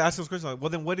 yeah, that's those questions. Like, well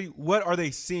then, what are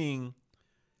they seeing?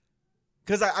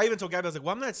 Because I even told Gabby, I was like,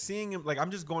 well, I'm not seeing him. Like, I'm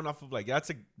just going off of like that's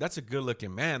a good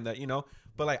looking man that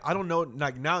But like, I don't know.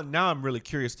 Like now I'm really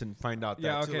curious to find out.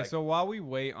 Yeah. that too. Okay. Like, So while we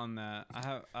wait on that, I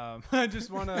have I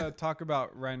just want to talk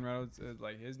about Ryan Reynolds,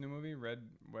 like his new movie, Red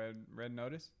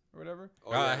Notice or whatever.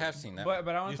 Oh, I have seen that. But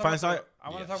I want You to talk find about I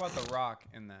want to talk about The Rock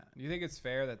in that. Do you think it's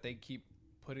fair that they keep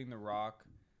putting The Rock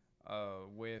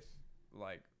with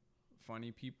like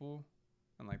funny people,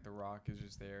 and like The Rock is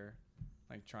just there,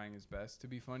 like trying his best to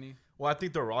be funny? well, I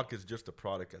think The Rock is just a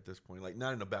product at this point. Like,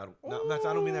 not in a bad. I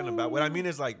don't mean that in a bad. What I mean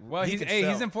is like, Well, he he's can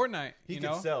sell. he's in Fortnite. He you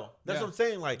can know? sell. That's Yeah. what I'm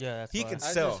saying. Like, Yeah, that's he why. can I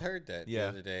sell. just heard that Yeah. the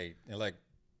other day, and like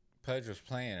Pudge was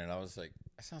playing, and I was like,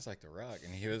 "That sounds like The Rock,"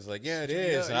 and he was like, "Yeah, it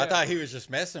is." And I yeah. thought he was just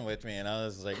messing with me, and I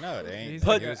was like, "No, it ain't." He's And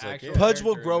like he an was like, actual "Yeah." Pudge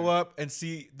will character grow in it. up and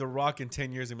see The Rock in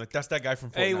 10 years and be like, that's that guy from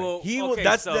Fortnite. Hey, well, he will. okay,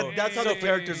 That's so- that's how the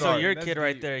characters So are. your That's kid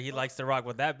right deep. there, he likes The Rock.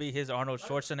 Would that be his Arnold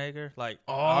Schwarzenegger? Like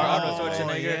Oh, Arnold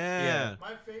Schwarzenegger? yeah.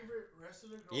 My favorite wrestler.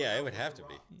 growing Yeah, it up would was have The to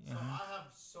be. Rock. So I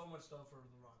have so much stuff for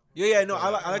The Rock. Yeah, no, I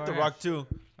like The Oh, yeah. Rock too.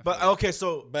 But feel okay,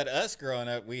 so But us growing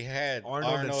up, we had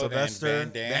Arnold Arnold, and Sylvester,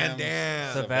 and Van Van Damme,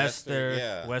 Damme. Sylvester,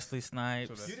 yeah. Wesley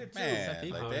Snipes. you did too. Man,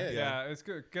 people. like that. Yeah, it's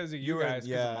good because of You you were- guys. 'Cause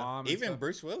yeah. of mom and Even stuff.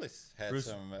 Bruce Willis had Bruce-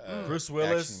 some Bruce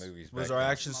Willis action movies was back our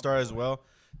then. action star as well.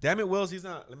 Damn it, Wills, he's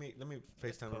not. Let me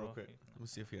FaceTime him real Cool. quick. Let me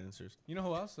see if he answers. You know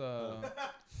who else? Bruce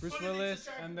Funny things Willis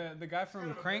to track. and the guy from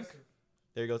Kind of Crank. aggressive.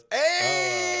 There he goes.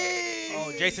 Hey!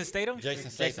 Oh, Jason Statham? Jason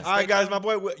Statham. All right, guys, my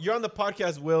boy, you're on the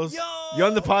podcast, Wills. You're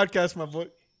on the podcast, my boy.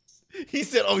 He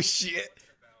said, "Oh shit."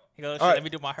 He goes, All right. let me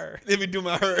do my hair. Let me do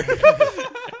my hair.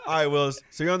 All right, Wills.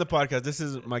 So you're on the podcast. This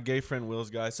is my gay friend, Wills,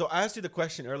 guys. So I asked you the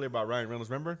question earlier about Ryan Reynolds.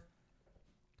 Remember?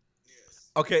 Yes.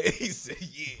 Okay. He said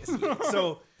yes.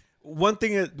 So one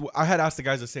thing is, I had asked the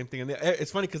guys the same thing, and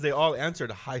it's funny because they all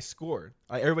answered a high score.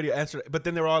 Like everybody answered, but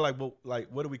then they were all like, "Well, like,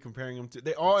 what are we comparing them to?"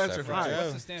 They all Except answered for high. Joe.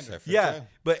 What's the standard? Except for Yeah, Joe.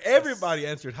 but everybody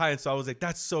answered high, and so I was like,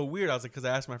 "That's so weird." I was like, because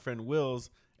I asked my friend Wills,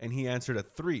 and he answered a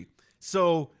 3.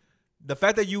 So the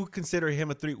fact that you consider him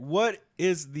a 3, what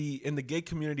is in the gay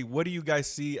community? What do you guys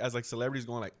see as like celebrities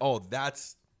going like, "Oh,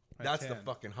 that's the 10.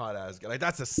 fucking hot ass guy. Like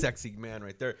that's a sexy man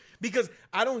right there." Because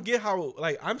I don't get how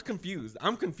like I'm confused,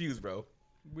 bro.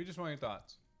 We just want your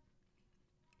thoughts.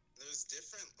 There's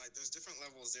different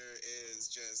levels. There is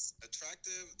just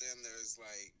attractive, then there's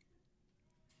like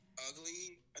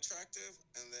ugly attractive,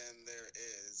 and then there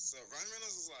is Ryan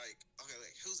Reynolds is like, okay,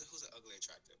 like who's an ugly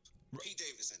attractive? Pete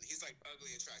Davidson, he's like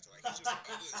ugly attractive, like he's just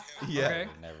ugly as hell. Yeah. Okay. I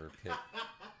would never pick.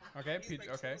 Okay, He's Pete.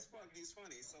 like Okay. cool as fuck, he's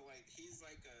funny, so like he's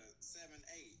like a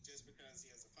 7-8 just because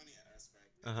he has a funny aspect.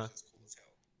 Uh-huh. He's just cool as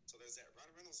hell. So there's that. Ryan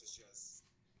Reynolds is just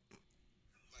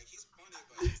like he's funny,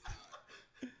 but he's not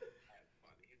that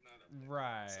funny. He's not a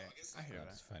Right. So I guess I hear Not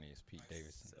that. as funny as Pete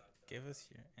Davidson. Give us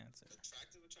your answer.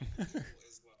 attractive people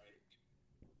is like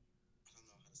I don't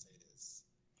know how to say this.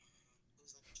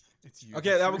 Who's like attractive? It's you.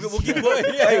 Okay, we'll keep.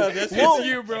 that's- It's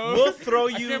you, bro. We'll throw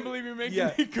you. I can't believe you're making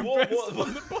Yeah. me comparison We'll-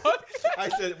 on the podcast. I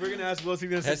said we're gonna ask Wills. He's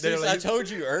gonna sit That's there. just, Like, I told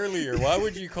you earlier. Why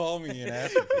would you call me and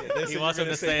ask me? He wants him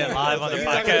to say it live on the He's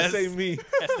not gonna podcast. say me.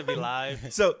 Has to be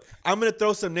live. So I'm gonna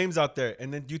throw some names out there,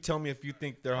 and then you tell me if you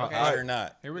think they're hot. Okay. All Hot right. or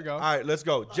not? Here we go. All right, let's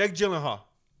go. Jake Gyllenhaal.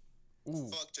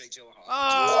 Fuck Jake Gyllenhaal.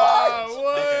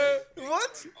 Oh, what?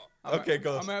 What? Okay,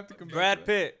 go. I'm gonna have to come back Brad to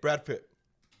Pitt. Brad Pitt.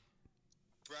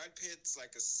 Brad Pitt's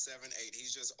like a 7-8.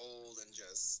 He's just old and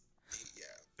just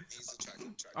he's attractive.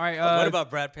 that. All right. what about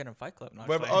Brad Pitt in Fight Club? No, I'm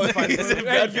What- just oh, playing. he said Hey,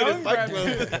 Brad Pitt young in Fight Brad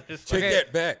Club. Pitt. Just Take playing.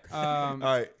 that back. All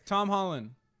right. Tom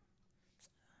Holland.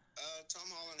 Tom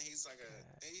Holland, he's like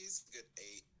he's a good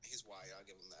 8. He's white. I'll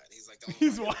give him that. He's like the only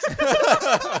He's white.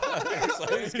 white. That's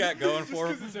all he's got going for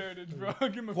Just 'cause him. his heritage, bro. I'll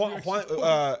give him a Juan, few extra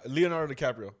Juan, points. Leonardo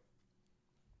DiCaprio.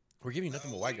 We're giving you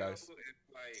nothing but white guys.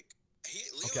 Like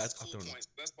Leo Okay, has I'll cool throw him. points.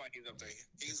 That's why he's up there.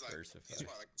 He's like Diversified. he's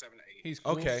probably like 7-8. He's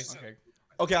cool. Okay. Okay.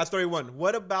 Okay, I'll throw you one.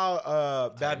 What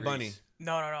about Bad Tyrese. Bunny?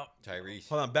 No. Tyrese.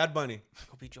 Hold on, Bad Bunny.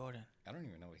 Michael B. Jordan. I don't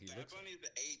even know what he Bad looks like. Bunny's the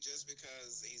 8 just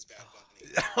because he's Bad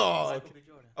Bunny. Oh,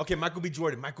 okay. Michael B.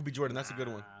 Jordan. Michael B. Jordan. That's a good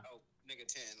one. Oh, nigga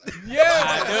 10. Like, Yeah,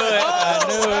 I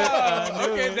knew it. I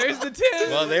knew okay, it. there's the 10.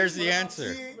 Well, there's the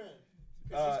answer. Superman.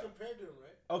 Because he's compared to him,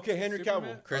 right? Okay, Henry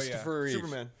Superman? Cavill. Christopher Reeve.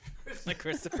 Superman. Like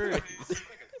Christopher Reeve. like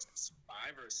a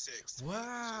 5 or 6.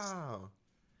 Wow.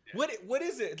 What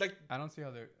is it? Like I don't see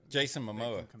how they're Jason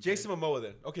Momoa. Jason Momoa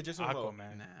then. Okay, Jason Momoa.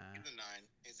 Aquaman. He's a 9.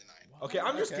 He's a 9. Okay,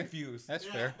 I'm just Okay. confused. That's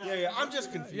fair. Yeah, I'm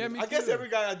just confused. Yeah, me I guess too. every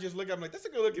guy I just look at, I'm like, that's a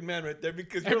good looking man right there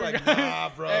because you're Every like, guy-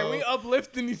 nah, bro. Hey, we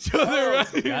uplifting each other,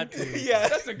 right? Got to. Yeah.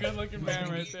 That's a good looking man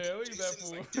right there. Look at that Jason's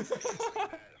fool. like different. He's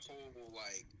like that whole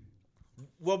like,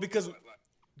 Well, because like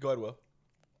go ahead, Will.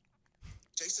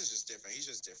 Jason's just different. He's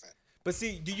just different. But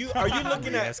see, are you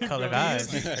looking He at has colored do you-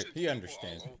 eyes. He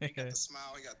understands. He got the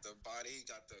smile. He got the body. He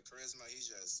got the charisma. He's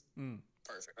just Mm.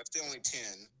 perfect. That's the only 10.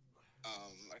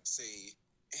 Like see,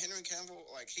 Henry Cavill,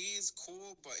 like he's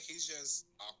cool, but he's just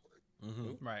awkward.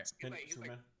 Mhm. Right. He's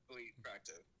like really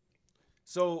attractive.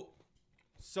 So,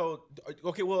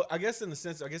 okay, well, I guess in the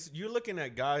sense, I guess you're looking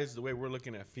at guys the way we're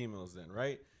looking at females then,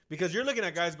 right? Because you're looking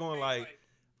at guys going like,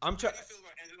 I'm How trying. do you feel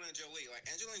about Angelina Jolie? Like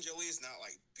Angelina Jolie is not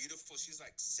like beautiful. She's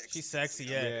like sexy. She's sexy,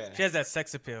 you know? yeah. Yeah. She has that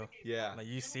sex appeal. Yeah, Like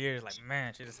you see her, like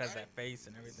man, she just has that face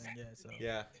and everything. Yeah, so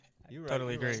yeah. You're right.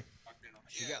 totally you're right. agree.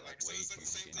 She Yeah, got, like, so way it's like too the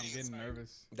same skinny. I'm thing. getting It's like,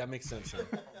 nervous That makes sense. Huh?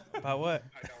 About what?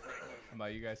 I don't rate women.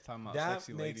 about you guys talking about That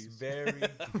sexy makes ladies. very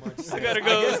much sense. gotta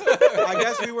go. I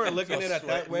guess we weren't looking at it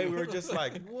that way. We were just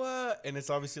like, what? And it's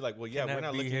obviously like, well, yeah, Can we're that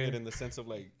not be looking at here? it in the sense of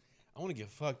like, I want to get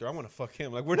fucked or I want to fuck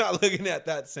him. Like, we're not looking at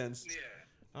that sense. Yeah.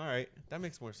 All right, that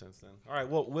makes more sense then. All right,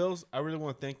 well, Wills, I really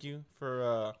want to thank you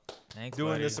for Thanks,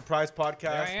 doing buddy. this surprise There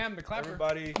podcast. I am, the clapper.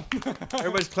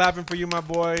 Everybody's clapping for you, my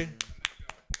boy.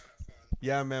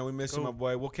 Yeah, man, we miss you, my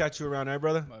boy. We'll catch you around, all right,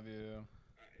 brother? Love you.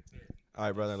 All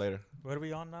right, brother, later. What are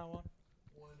we on now? One?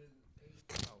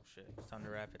 Oh shit! It's time to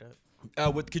wrap it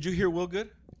up. Could you hear Will good?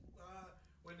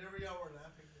 Whenever y'all were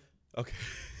laughing. Okay.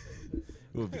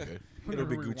 It'll be good. It'll Whenever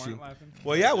be we Gucci. weren't laughing.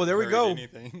 Well, yeah, well, there we Heard go.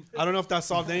 anything. I don't know if that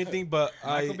solved anything, but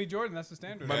Michael B. Jordan, that's the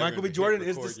standard. but Yeah, Michael B. hit Jordan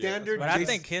is the record, yeah. standard. But I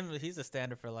Jason- think he's a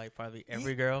standard for like probably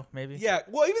every girl, maybe. Yeah,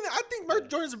 well, even I think Michael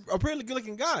Jordan's a pretty good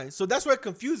looking guy. So that's why it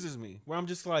confuses me. Where I'm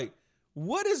just like,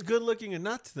 what is good looking and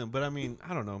not to them? But I mean,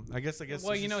 I don't know. I guess.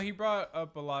 Well, it's you know, just- he brought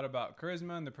up a lot about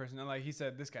charisma and the person. Like he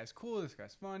said, this guy's cool, this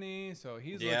guy's funny. So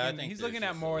he's Yeah, I looking. think He's there's looking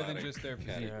at just a more lot than of just their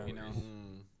physique. categories. You know,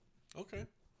 Okay.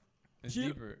 it's Yeah.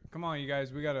 deeper. Come on, you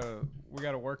guys. We gotta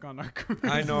work on our career.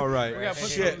 I know, right? We gotta put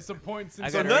Shit. some points in. I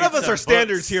So gotta none read of us some are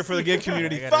standards books. here for the gay I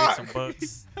community. gotta read Fuck. some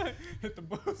books, Hit the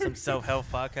book. some self-help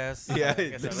podcasts. Yeah. I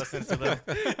guess I listen to them.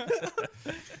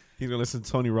 He's gonna listen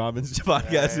to Tony Robbins'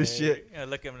 podcast and shit. Yeah,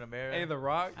 look him in the mirror. Hey, The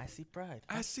Rock. I see pride.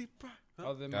 I see. Pride.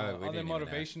 All them, Oh, we all them didn't even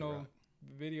ask The motivational Rock.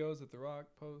 videos that The Rock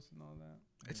posts and all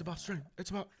that. It's about strength. It's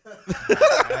about.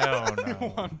 Hell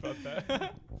no. On about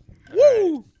that.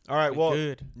 Woo! All right. We Well,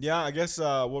 good. yeah. I guess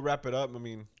we'll wrap it up. I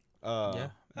mean, Yeah,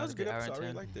 that was a good hour and episode. I really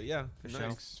 10. liked it. Yeah. For Nice. sure.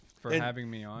 Thanks for And having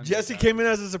me on. Jesse came in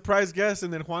as a surprise guest,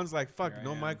 and then Juan's like, "Fuck, Here I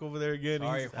no am. mic over there again."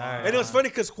 Sorry, He's- Juan. And it was funny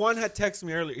because Juan had texted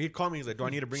me earlier. He called me. He's like, "Do I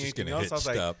need to bring She's anything gonna else?" hit I was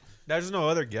like, stop. "There's no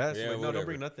other guest." Yeah, Like, no, don't whatever.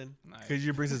 bring nothing Nice. because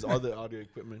he brings his other audio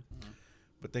equipment.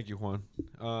 But thank you, Juan,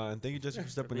 and thank you, Jesse, for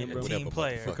stepping in, being a bro. team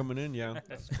player. For coming in. Yeah.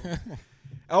 That's cool.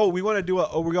 Oh, we want to do a.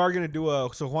 Oh, we are gonna do a.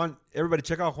 So Juan, everybody,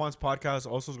 check out Juan's podcast,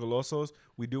 Osos Golosos.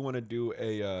 We do want to do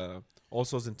a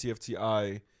Osos and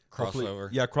TFTI hopefully- Crossover.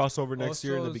 Yeah, crossover next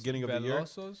year in the Osos beginning of the year.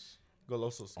 Velosos.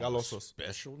 Golosos, On a Galosos,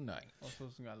 Special night.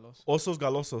 Osos Galosos. Osos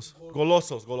Galosos,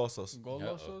 Golosos.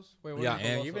 Golosos? Wait, what Yeah. is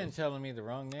And you've Golosos? been telling me the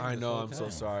wrong name. I this know. whole I'm so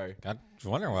time. sorry. I was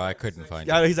wondering why I couldn't find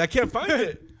Yeah, it. I can't find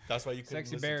it. That's why you couldn't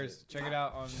Sexy listen to Bears. Check it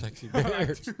out on Sexy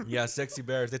Bears. it. Yeah, sexy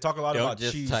bears. They talk a lot Don't about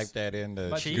just cheese. type that into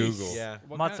About cheese? Google. Yeah,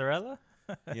 What kind- Mozzarella?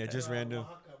 yeah, just random.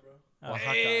 Oaxaca, bro. Oaxaca.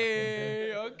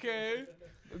 Hey, okay.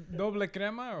 Doble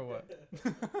crema or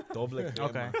what? Doble crema.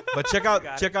 Okay. But Got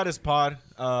it. check out his pod.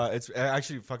 It's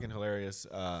actually fucking hilarious.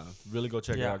 Really go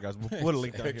check it Yeah. out, guys. We'll put a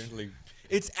link down here. Actually,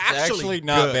 It's actually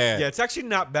not good. bad. Yeah, it's actually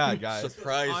not bad, guys. Honest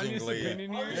surprisingly,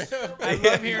 opinion here. I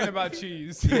love hearing about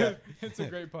cheese. Yeah. It's a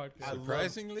great podcast.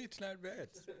 surprisingly, it's not bad.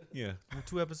 Yeah, we're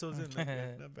 2 episodes in. Not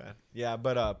bad. Not bad. Yeah,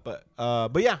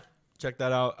 but yeah, check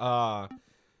that out.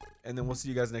 And then we'll see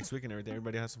you guys next week and everything.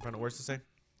 Everybody has some final words to say.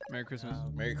 Merry Christmas.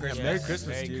 Merry Christmas. Merry Christmas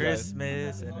Merry to you guys.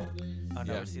 Christmas. And I'll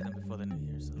Yeah. never see them before the New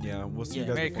Year. So. Yeah, we'll see Yeah, you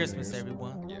guys. Merry before New Christmas, Year's.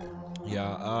 everyone.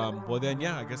 Yeah. Well, then,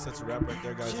 yeah, I guess that's a wrap right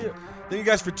there, guys. Thank you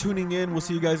guys for tuning in. We'll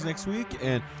see you guys next week.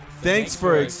 And thanks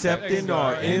for accepting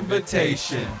our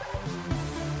invitation.